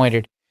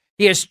disappointed.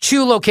 He has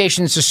 2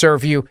 locations to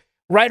serve you,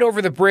 right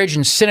over the bridge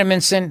in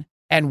Cinnaminson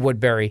and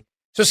Woodbury.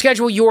 So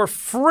schedule your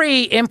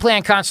free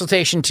implant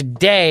consultation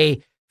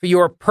today for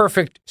your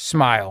perfect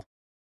smile.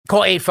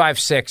 Call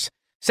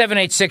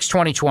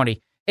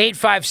 856-786-2020,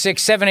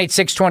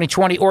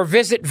 856-786-2020, or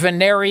visit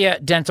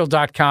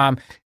veneriadental.com,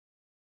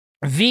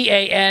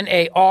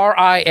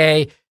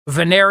 VANARIA,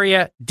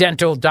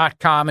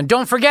 veneriadental.com. And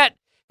don't forget,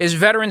 his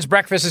Veterans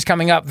Breakfast is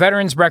coming up,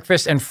 Veterans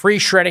Breakfast and free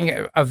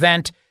shredding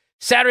event,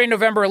 Saturday,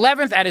 November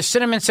 11th at his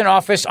Cinnaminson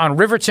office on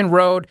Riverton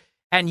Road.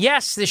 And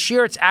yes, this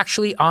year it's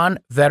actually on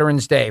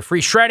Veterans Day. Free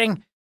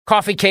shredding,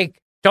 coffee cake,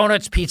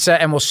 donuts, pizza,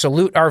 and we'll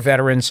salute our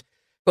veterans.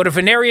 Go to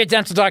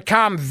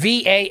veneriadental.com,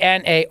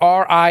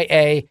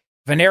 VANARIA,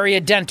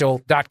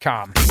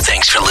 veneriadental.com.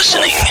 Thanks for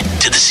listening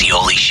to the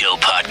Zeoli Show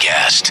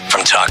podcast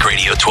from Talk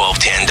Radio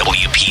 1210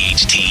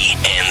 WPHT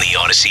and the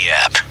Odyssey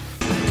app.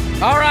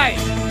 All right,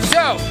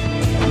 so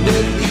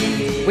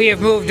we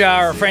have moved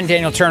our friend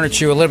Daniel Turner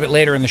to a little bit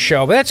later in the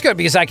show, but that's good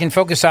because I can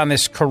focus on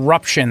this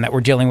corruption that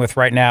we're dealing with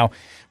right now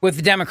with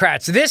the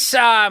Democrats. This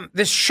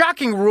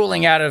shocking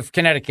ruling out of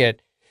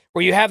Connecticut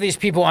where you have these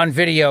people on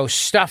video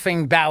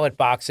stuffing ballot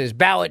boxes,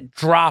 ballot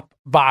drop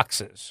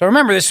boxes. So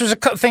remember, this was a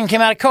thing that came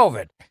out of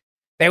COVID.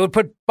 They would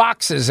put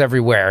boxes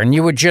everywhere, and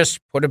you would just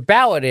put a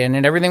ballot in,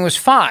 and everything was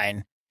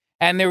fine.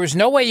 And there was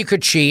no way you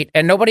could cheat,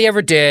 and nobody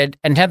ever did.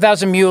 And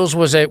 10,000 Mules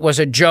was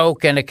a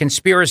joke and a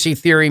conspiracy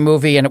theory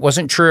movie, and it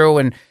wasn't true,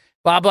 and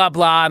blah, blah,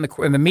 blah.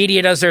 And the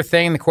media does their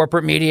thing, the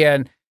corporate media.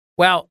 And,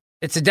 well,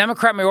 it's a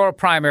Democrat mayoral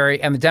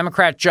primary, and the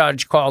Democrat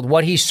judge called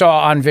what he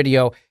saw on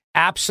video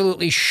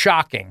absolutely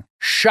shocking,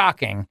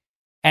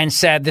 and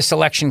said this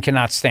election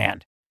cannot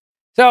stand.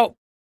 So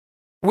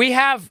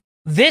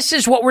this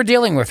is what we're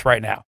dealing with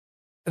right now.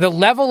 The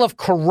level of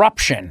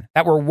corruption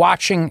that we're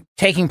watching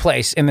taking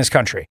place in this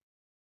country.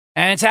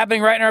 And it's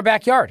happening right in our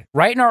backyard,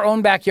 right in our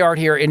own backyard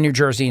here in New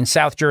Jersey, in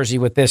South Jersey,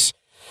 with this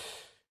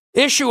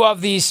issue of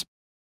these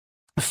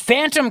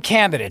phantom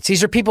candidates.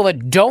 These are people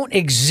that don't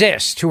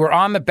exist who are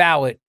on the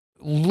ballot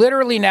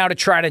literally now to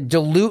try to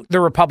dilute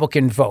the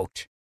Republican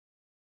vote.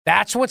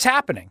 That's what's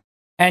happening.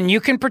 And you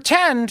can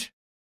pretend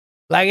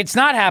Like, it's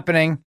not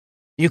happening.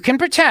 You can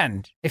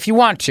pretend if you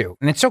want to,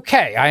 and it's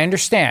okay. I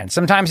understand.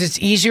 Sometimes it's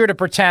easier to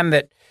pretend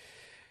that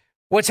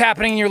what's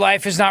happening in your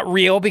life is not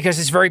real because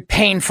it's very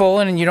painful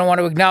and you don't want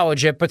to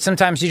acknowledge it. But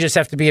sometimes you just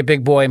have to be a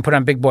big boy and put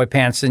on big boy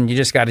pants and you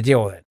just got to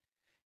deal with it.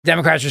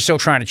 Democrats are still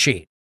trying to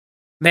cheat.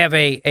 They have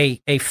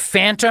a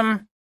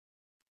phantom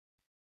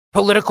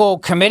political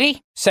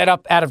committee set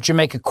up out of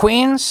Jamaica,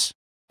 Queens,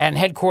 and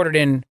headquartered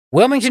in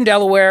Wilmington,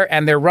 Delaware,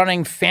 and they're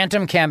running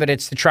phantom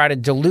candidates to try to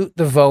dilute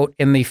the vote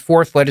in the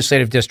 4th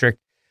legislative district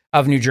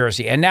of New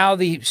Jersey. And now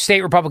the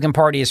state Republican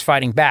Party is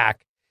fighting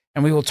back,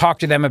 and we will talk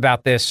to them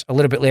about this a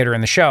little bit later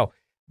in the show.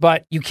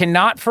 But you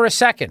cannot for a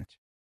second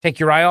take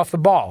your eye off the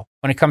ball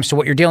when it comes to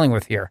what you're dealing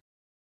with here.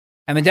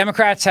 And the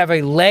Democrats have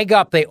a leg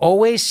up. They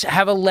always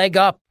have a leg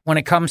up when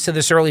it comes to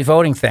this early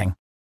voting thing.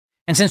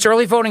 And since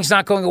early voting is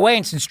not going away,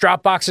 and since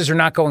drop boxes are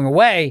not going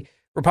away,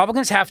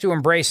 Republicans have to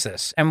embrace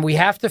this. And we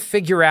have to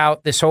figure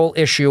out this whole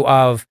issue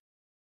of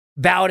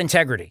ballot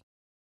integrity,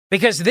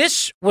 because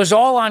this was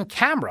all on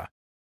camera.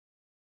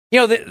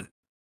 You know,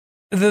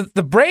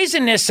 the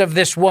brazenness of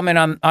this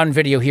woman on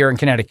video here in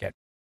Connecticut.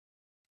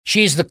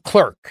 She's the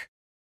clerk.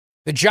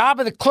 The job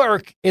of the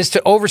clerk is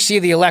to oversee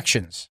the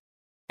elections.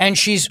 And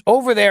she's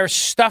over there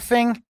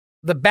stuffing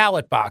the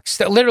ballot box,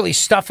 literally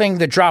stuffing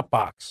the drop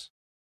box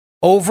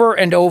over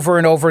and over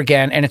and over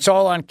again. And it's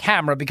all on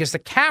camera because the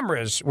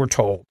cameras, we're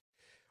told,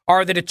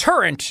 are the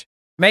deterrent,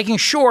 making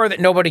sure that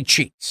nobody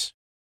cheats.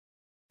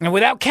 And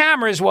without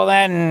cameras, well,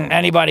 then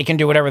anybody can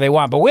do whatever they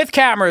want. But with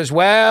cameras,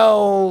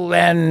 well,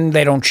 then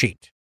they don't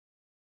cheat.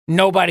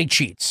 Nobody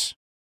cheats.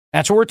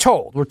 That's what we're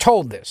told. We're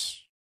told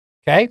this.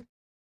 Okay?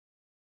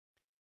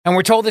 And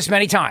we're told this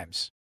many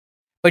times.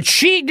 But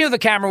she knew the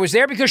camera was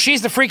there because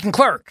she's the freaking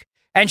clerk.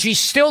 And she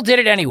still did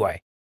it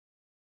anyway.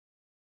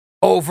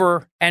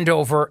 Over and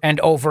over and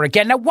over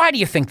again. Now, why do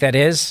you think that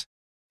is?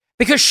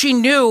 Because she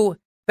knew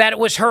that it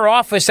was her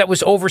office that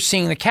was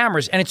overseeing the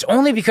cameras. And it's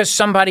only because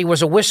somebody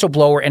was a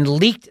whistleblower and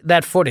leaked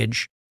that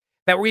footage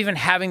that we're even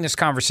having this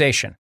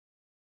conversation.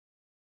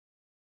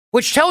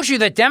 Which tells you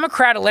that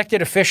Democrat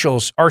elected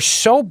officials are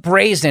so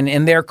brazen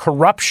in their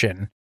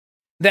corruption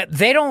that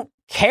they don't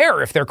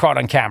care if they're caught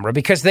on camera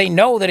because they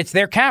know that it's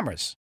their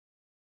cameras.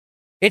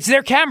 It's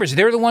their cameras.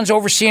 They're the ones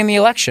overseeing the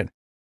election.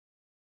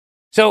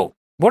 So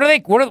what are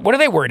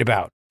they worried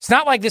about? It's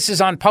not like this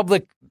is on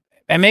public,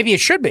 and maybe it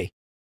should be.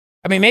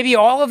 I mean, maybe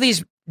all of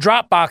these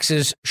drop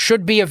boxes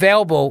should be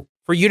available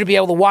for you to be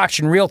able to watch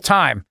in real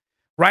time,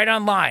 right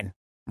online,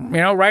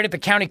 right at the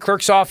county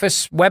clerk's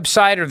office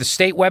website or the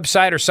state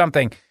website or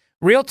something,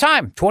 real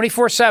time,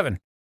 24/7.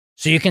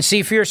 So you can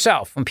see for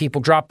yourself when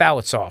people drop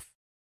ballots off.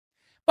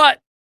 But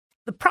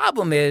the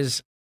problem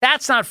is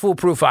that's not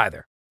foolproof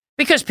either,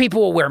 because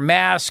people will wear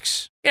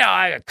masks,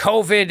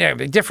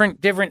 COVID,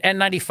 different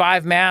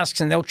N95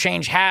 masks, and they'll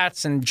change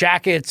hats and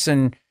jackets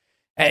and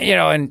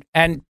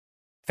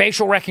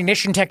facial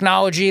recognition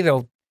technology.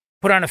 They'll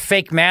put on a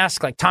fake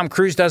mask like Tom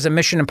Cruise does in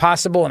Mission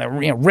Impossible,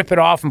 and they'll rip it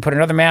off and put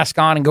another mask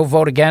on and go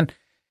vote again.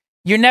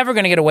 You're never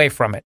going to get away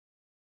from it.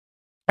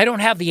 I don't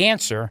have the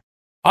answer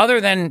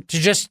other than to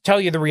just tell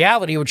you the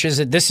reality, which is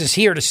that this is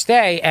here to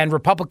stay, and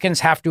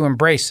Republicans have to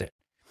embrace it.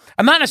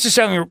 I'm not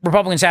necessarily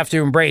Republicans have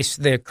to embrace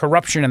the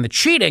corruption and the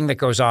cheating that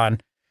goes on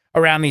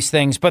around these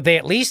things, but they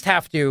at least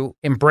have to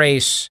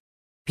embrace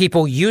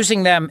people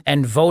using them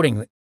and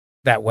voting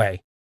that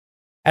way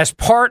as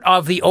part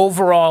of the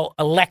overall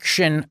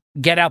election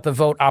get out the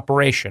vote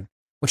operation,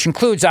 which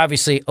includes,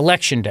 obviously,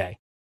 Election Day,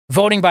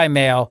 voting by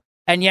mail,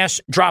 and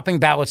yes, dropping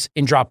ballots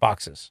in drop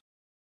boxes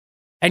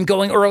and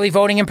going early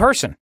voting in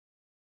person.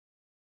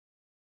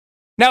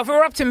 Now, if it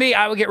were up to me,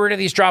 I would get rid of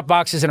these drop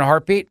boxes in a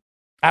heartbeat.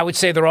 I would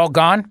say they're all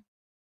gone,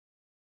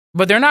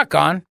 but they're not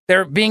gone.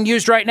 They're being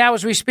used right now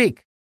as we speak.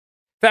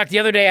 In fact, the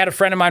other day I had a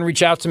friend of mine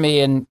reach out to me,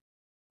 and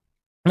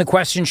the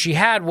question she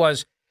had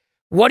was,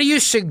 what do you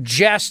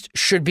suggest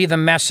should be the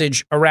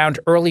message around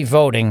early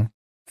voting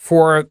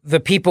for the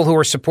people who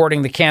are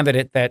supporting the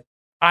candidate that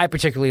I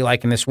particularly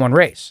like in this one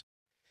race?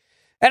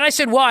 And I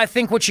said, well, I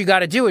think what you got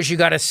to do is you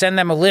got to send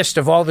them a list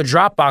of all the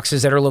drop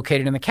boxes that are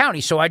located in the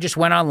county. So I just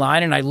went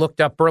online and I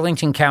looked up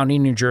Burlington County,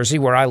 New Jersey,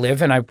 where I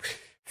live, and I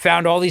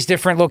found all these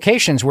different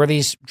locations where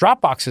these drop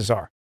boxes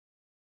are.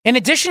 In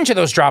addition to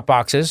those drop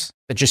boxes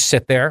that just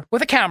sit there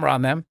with a camera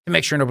on them to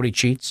make sure nobody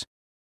cheats,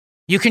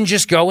 you can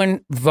just go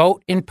and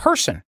vote in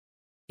person.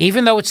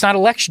 Even though it's not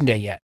Election Day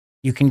yet,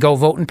 you can go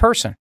vote in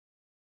person.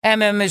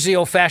 And then there's the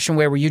old-fashioned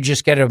way where you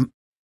just get a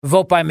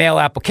vote-by-mail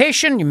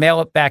application, you mail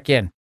it back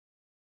in.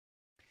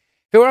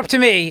 If it were up to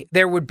me,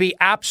 there would be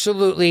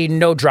absolutely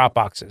no drop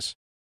boxes.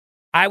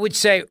 I would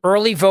say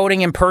early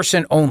voting in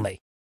person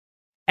only,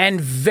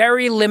 and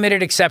very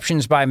limited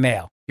exceptions by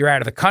mail. You're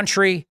out of the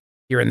country,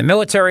 you're in the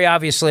military,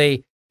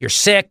 obviously, you're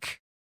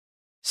sick,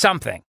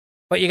 something.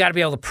 But you got to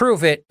be able to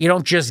prove it. You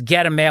don't just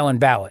get a mail-in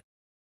ballot.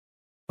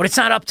 But it's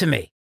not up to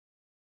me,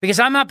 because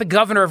I'm not the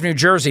governor of New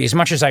Jersey as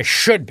much as I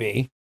should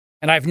be.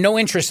 And I have no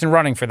interest in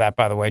running for that,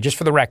 by the way, just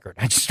for the record.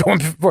 I just don't,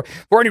 before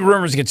any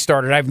rumors get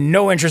started, I have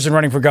no interest in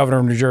running for governor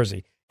of New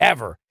Jersey,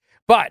 ever.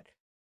 But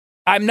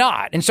I'm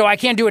not. And so I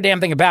can't do a damn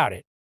thing about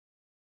it.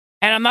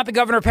 And I'm not the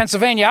governor of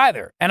Pennsylvania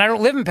either. And I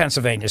don't live in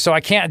Pennsylvania, so I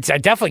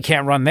definitely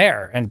can't run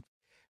there.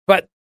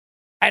 But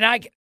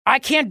I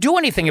can't do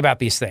anything about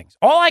these things.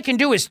 All I can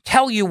do is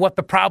tell you what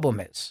the problem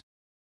is.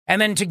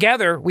 And then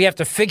together, we have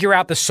to figure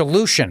out the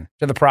solution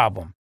to the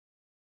problem.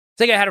 I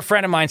think I had a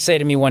friend of mine say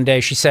to me one day,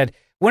 she said,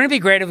 wouldn't it be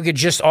great if we could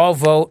just all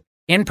vote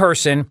in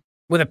person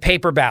with a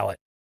paper ballot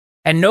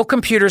and no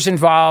computers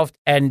involved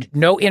and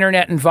no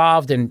internet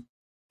involved? And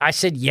I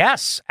said,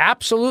 yes,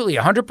 absolutely,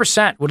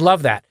 100%, would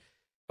love that.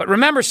 But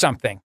remember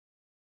something,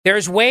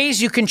 there's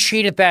ways you can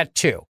cheat at that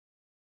too.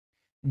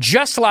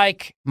 Just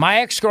like my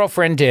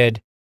ex-girlfriend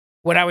did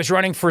when I was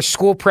running for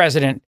school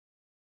president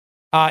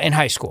in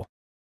high school.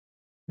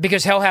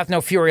 Because hell hath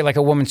no fury like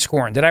a woman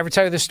scorned. Did I ever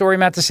tell you this story,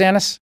 Matt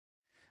DeSantis?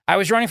 I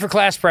was running for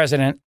class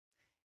president,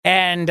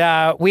 and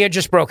we had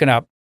just broken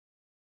up.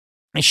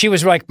 And she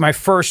was like my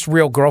first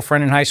real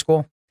girlfriend in high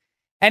school.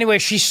 Anyway,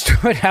 she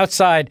stood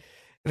outside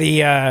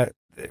the,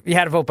 you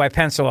had to vote by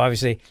pencil,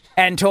 obviously,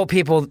 and told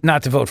people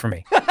not to vote for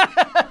me.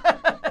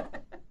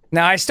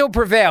 Now, I still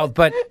prevailed,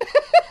 but...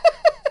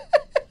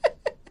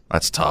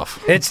 That's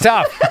tough. It's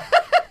tough.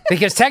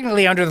 Because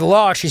technically, under the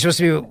law, she's supposed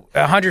to be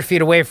 100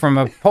 feet away from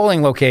a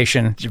polling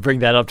location. Did you bring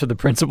that up to the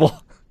principal?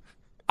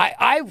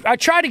 I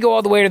tried to go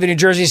all the way to the New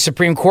Jersey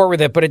Supreme Court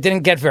with it, but it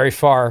didn't get very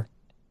far.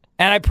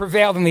 And I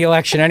prevailed in the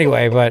election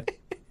anyway. But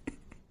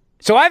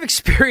so I've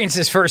experienced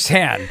this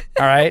firsthand,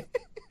 all right?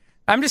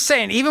 I'm just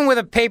saying, even with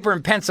a paper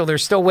and pencil,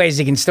 there's still ways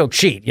you can still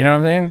cheat. You know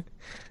what I mean?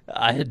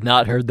 I had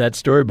not heard that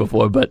story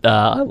before, but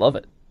I love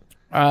it.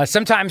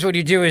 Sometimes what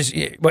you do is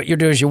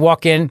you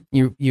walk in,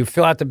 you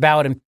fill out the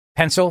ballot in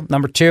pencil,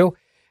 number 2,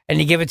 and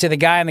you give it to the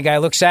guy, and the guy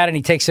looks at it, and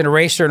he takes an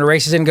eraser and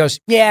erases it and goes,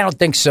 yeah, I don't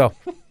think so.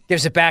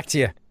 Gives it back to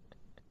you.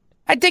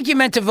 I think you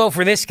meant to vote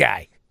for this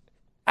guy.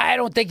 I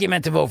don't think you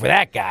meant to vote for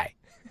that guy.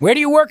 Where do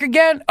you work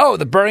again? Oh,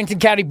 the Burlington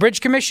County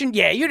Bridge Commission?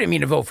 Yeah, you didn't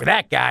mean to vote for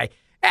that guy.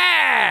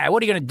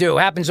 What are you going to do?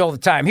 Happens all the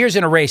time. Here's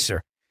an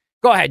eraser.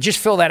 Go ahead, just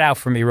fill that out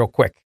for me real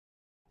quick.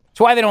 That's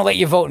why they don't let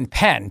you vote in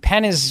pen.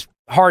 Pen is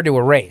hard to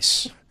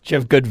erase. Did you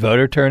have good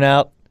voter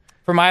turnout?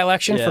 For my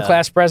election for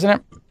class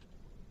president?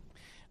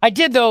 I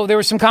did, though. There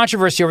was some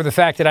controversy over the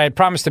fact that I had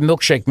promised a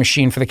milkshake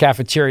machine for the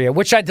cafeteria,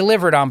 which I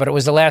delivered on, but it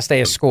was the last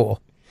day of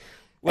school.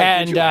 Wait,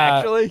 and did you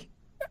actually?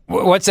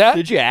 What's that?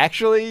 Did you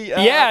actually?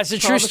 Yeah, it's a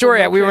true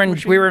story. We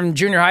were in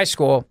junior high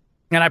school,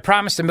 and I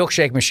promised a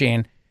milkshake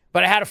machine,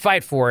 but I had to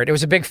fight for it. It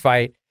was a big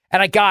fight,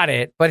 and I got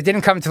it, but it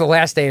didn't come to the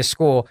last day of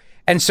school.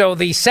 And so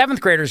the 7th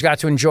graders got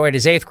to enjoy it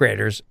as 8th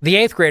graders. The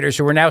 8th graders,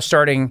 who were now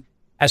starting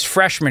as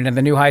freshmen in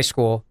the new high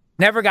school,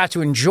 never got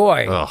to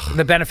enjoy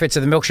the benefits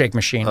of the milkshake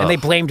machine, and they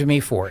blamed me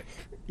for it.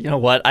 You know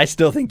what? I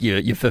still think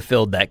you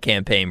fulfilled that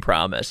campaign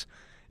promise.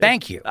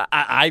 Thank you.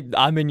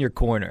 I'm in your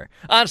corner.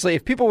 Honestly,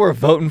 if people were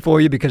voting for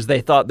you because they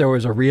thought there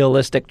was a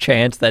realistic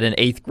chance that an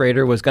 8th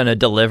grader was going to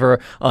deliver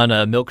on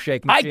a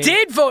milkshake machine. I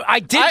did vote. I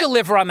did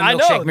deliver on the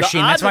milkshake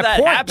machine. That's my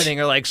point. Happening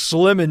are like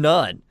slim and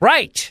none.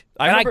 Right.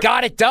 I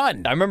got it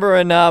done. I remember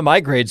in my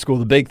grade school,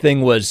 the big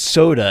thing was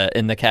soda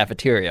in the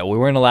cafeteria. We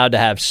weren't allowed to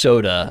have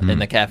soda in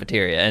the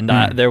cafeteria.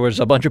 And there was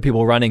a bunch of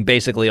people running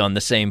basically on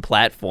the same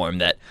platform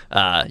that,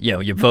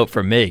 you vote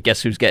for me.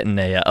 Guess who's getting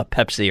a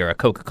Pepsi or a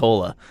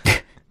Coca-Cola?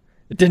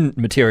 It didn't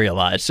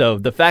materialize. So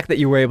the fact that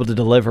you were able to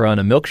deliver on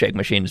a milkshake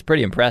machine is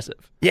pretty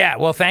impressive. Yeah,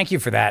 well, thank you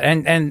for that.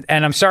 And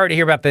I'm sorry to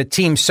hear about the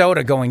team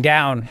soda going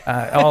down.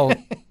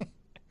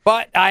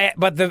 But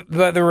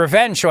the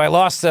revenge. So I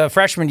lost the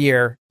freshman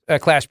year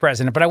class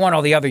president, but I won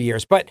all the other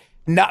years. But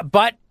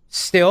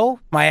still,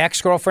 my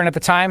ex-girlfriend at the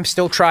time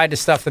still tried to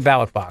stuff the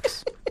ballot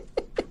box.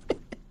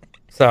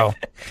 So,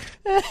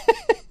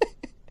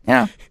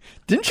 yeah.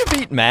 Didn't you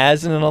beat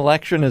Maz in an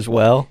election as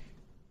well?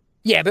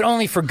 Yeah, but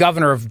only for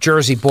governor of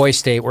Jersey Boys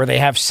State, where they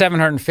have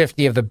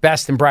 750 of the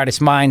best and brightest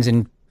minds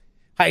in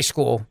high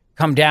school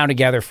come down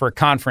together for a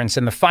conference,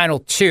 and the final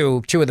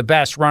two of the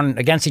best, run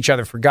against each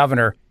other for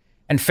governor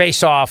and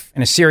face off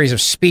in a series of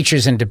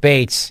speeches and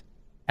debates,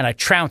 and I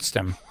trounced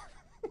them.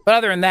 But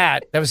other than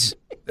that, that was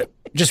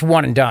just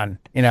one and done,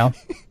 you know?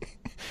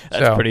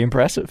 That's pretty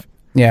impressive.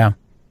 Yeah.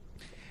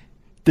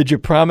 Did you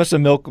promise a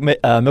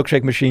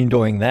milkshake machine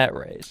during that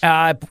race?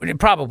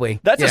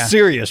 Probably. That's a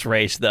serious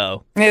race,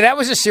 though. Yeah, that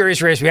was a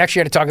serious race. We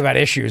actually had to talk about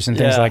issues and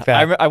things like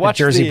that. I watched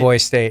Jersey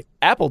Boys State.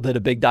 Apple did a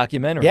big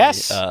documentary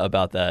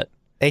about that.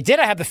 They did.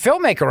 I had the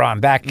filmmaker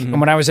on back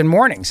when I was in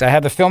mornings. I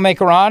had the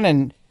filmmaker on,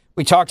 and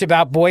we talked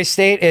about Boys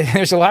State.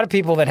 There's a lot of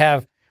people that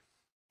have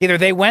either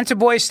they went to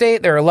Boys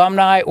State, they're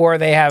alumni, or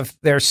they have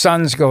their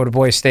sons go to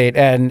Boys State.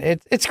 And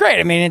it's great.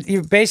 I mean,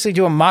 you basically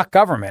do a mock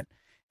government.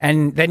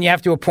 And then you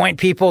have to appoint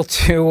people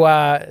to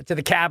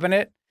the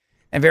cabinet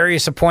and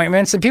various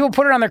appointments, and people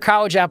put it on their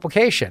college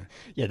application.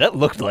 Yeah, that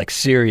looked like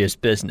serious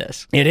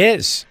business. It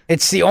is.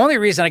 It's the only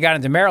reason I got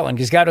into Maryland,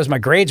 because God knows my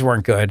grades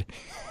weren't good.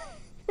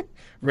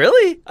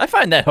 Really? I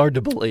find that hard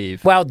to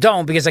believe. Well,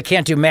 don't, because I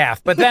can't do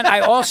math. But then I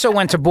also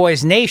went to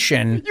Boys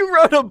Nation. You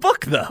wrote a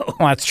book, though.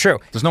 Well, that's true.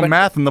 There's no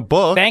math in the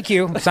book. Thank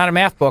you. It's not a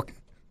math book.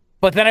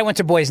 But then I went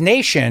to Boys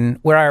Nation,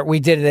 where we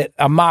did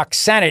a mock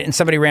Senate, and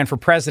somebody ran for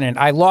president.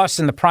 I lost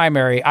in the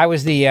primary. I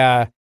was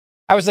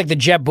like the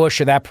Jeb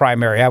Bush of that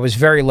primary. I was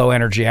very low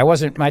energy.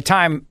 My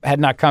time had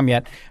not come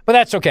yet, but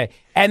that's okay.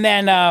 And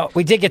then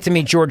we did get to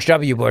meet George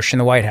W. Bush in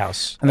the White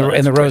House, in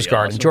the Rose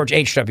Garden. Awesome. George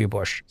H.W.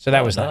 Bush. So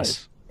that was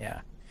nice.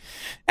 Yeah.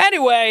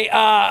 Anyway,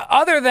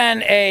 other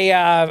than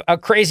a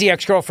crazy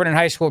ex-girlfriend in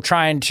high school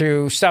trying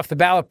to stuff the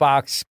ballot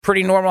box,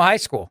 pretty normal high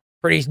school,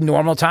 pretty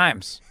normal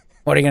times.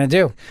 What are you going to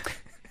do?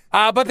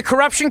 But the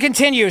corruption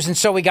continues, and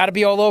so we got to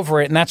be all over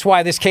it. And that's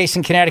why this case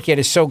in Connecticut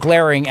is so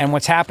glaring, and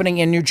what's happening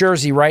in New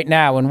Jersey right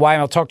now, and why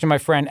I'll talk to my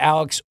friend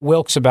Alex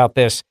Wilkes about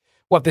this,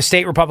 what the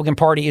state Republican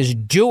Party is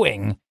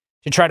doing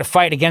to try to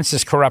fight against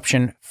this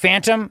corruption.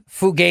 Phantom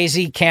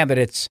Fugazi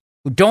candidates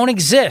who don't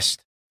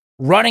exist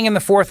running in the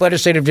 4th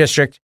legislative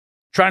district,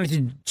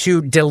 trying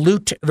to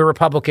dilute the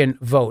Republican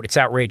vote. It's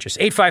outrageous.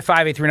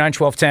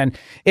 855-839-1210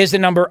 is the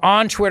number.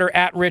 On Twitter,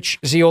 at Rich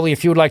Zeoli,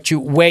 if you would like to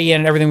weigh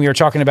in on everything we were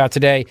talking about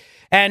today.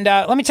 And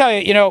let me tell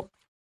you,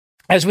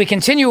 as we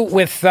continue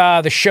with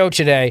the show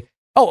today,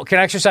 can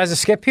I exercise a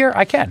skip here?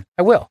 I can.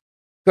 I will.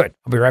 Good.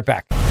 I'll be right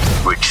back.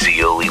 Rich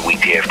Zeoli,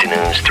 weekday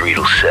afternoons, 3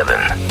 to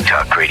 7.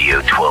 Talk Radio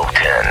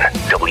 1210,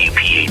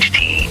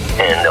 WPHT,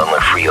 and on the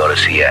free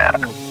Odyssey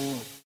app.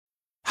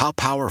 How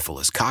powerful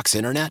is Cox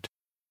Internet?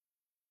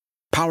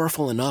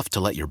 Powerful enough to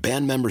let your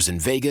band members in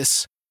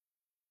Vegas,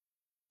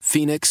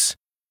 Phoenix,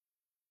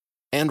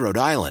 and Rhode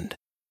Island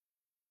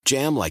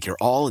jam like you're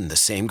all in the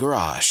same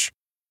garage.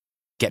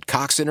 Get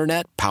Cox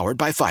Internet powered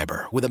by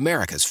fiber with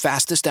America's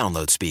fastest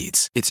download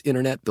speeds. It's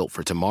internet built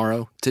for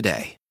tomorrow,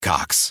 today.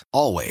 Cox,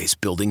 always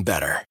building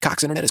better.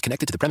 Cox Internet is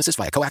connected to the premises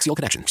via coaxial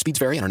connection. Speeds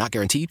vary and are not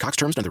guaranteed. Cox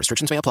terms and other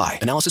restrictions may apply.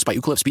 Analysis by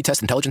Ookla Speed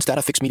Test Intelligence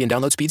Data. Fixed median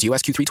download speeds.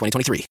 US Q3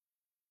 2023.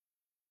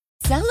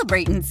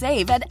 Celebrate and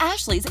save at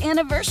Ashley's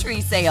Anniversary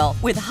Sale.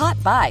 With Hot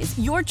Buys,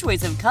 your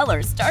choice of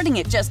colors starting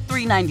at just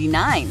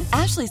 $3.99.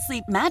 Ashley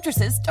Sleep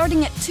mattresses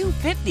starting at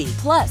 $2.50.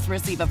 Plus,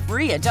 receive a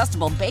free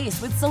adjustable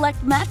base with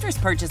select mattress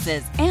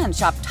purchases. And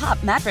shop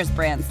top mattress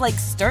brands like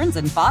Stearns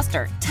 &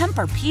 Foster,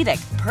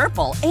 Tempur-Pedic,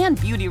 Purple, and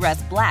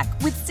Beautyrest Black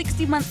with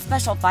 60-month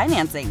special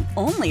financing.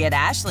 Only at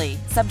Ashley.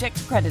 Subject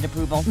to credit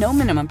approval. No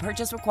minimum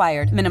purchase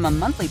required. Minimum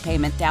monthly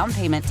payment, down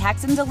payment,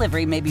 tax, and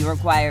delivery may be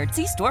required.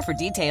 See store for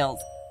details.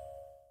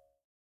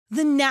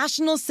 The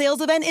national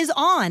sales event is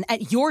on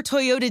at your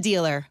Toyota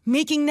dealer,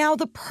 making now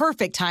the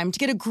perfect time to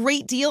get a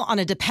great deal on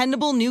a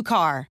dependable new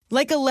car.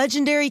 Like a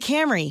legendary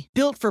Camry,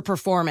 built for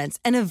performance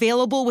and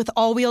available with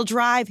all-wheel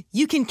drive,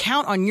 you can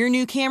count on your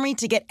new Camry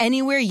to get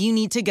anywhere you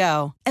need to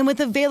go. And with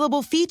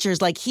available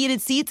features like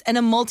heated seats and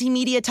a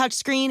multimedia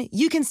touchscreen,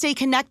 you can stay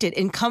connected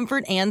in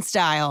comfort and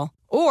style.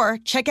 Or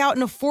check out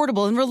an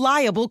affordable and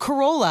reliable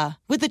Corolla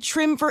with a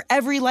trim for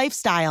every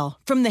lifestyle.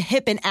 From the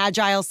hip and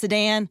agile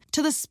sedan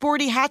to the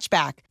sporty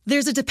hatchback,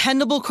 there's a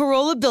dependable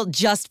Corolla built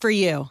just for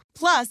you.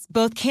 Plus,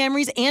 both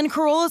Camrys and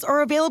Corollas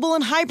are available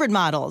in hybrid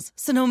models,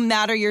 so no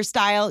matter your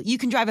style, you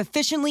can drive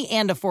efficiently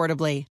and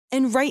affordably.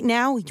 And right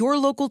now, your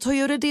local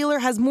Toyota dealer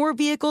has more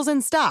vehicles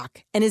in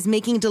stock and is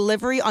making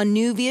delivery on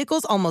new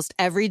vehicles almost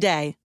every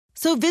day.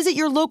 So visit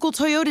your local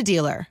Toyota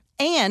dealer.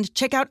 And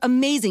check out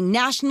amazing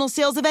national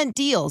sales event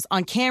deals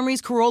on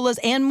Camrys, Corollas,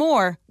 and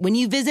more when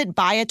you visit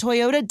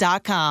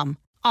buyatoyota.com.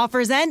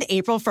 Offers end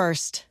April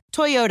 1st.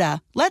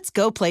 Toyota, let's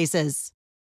go places.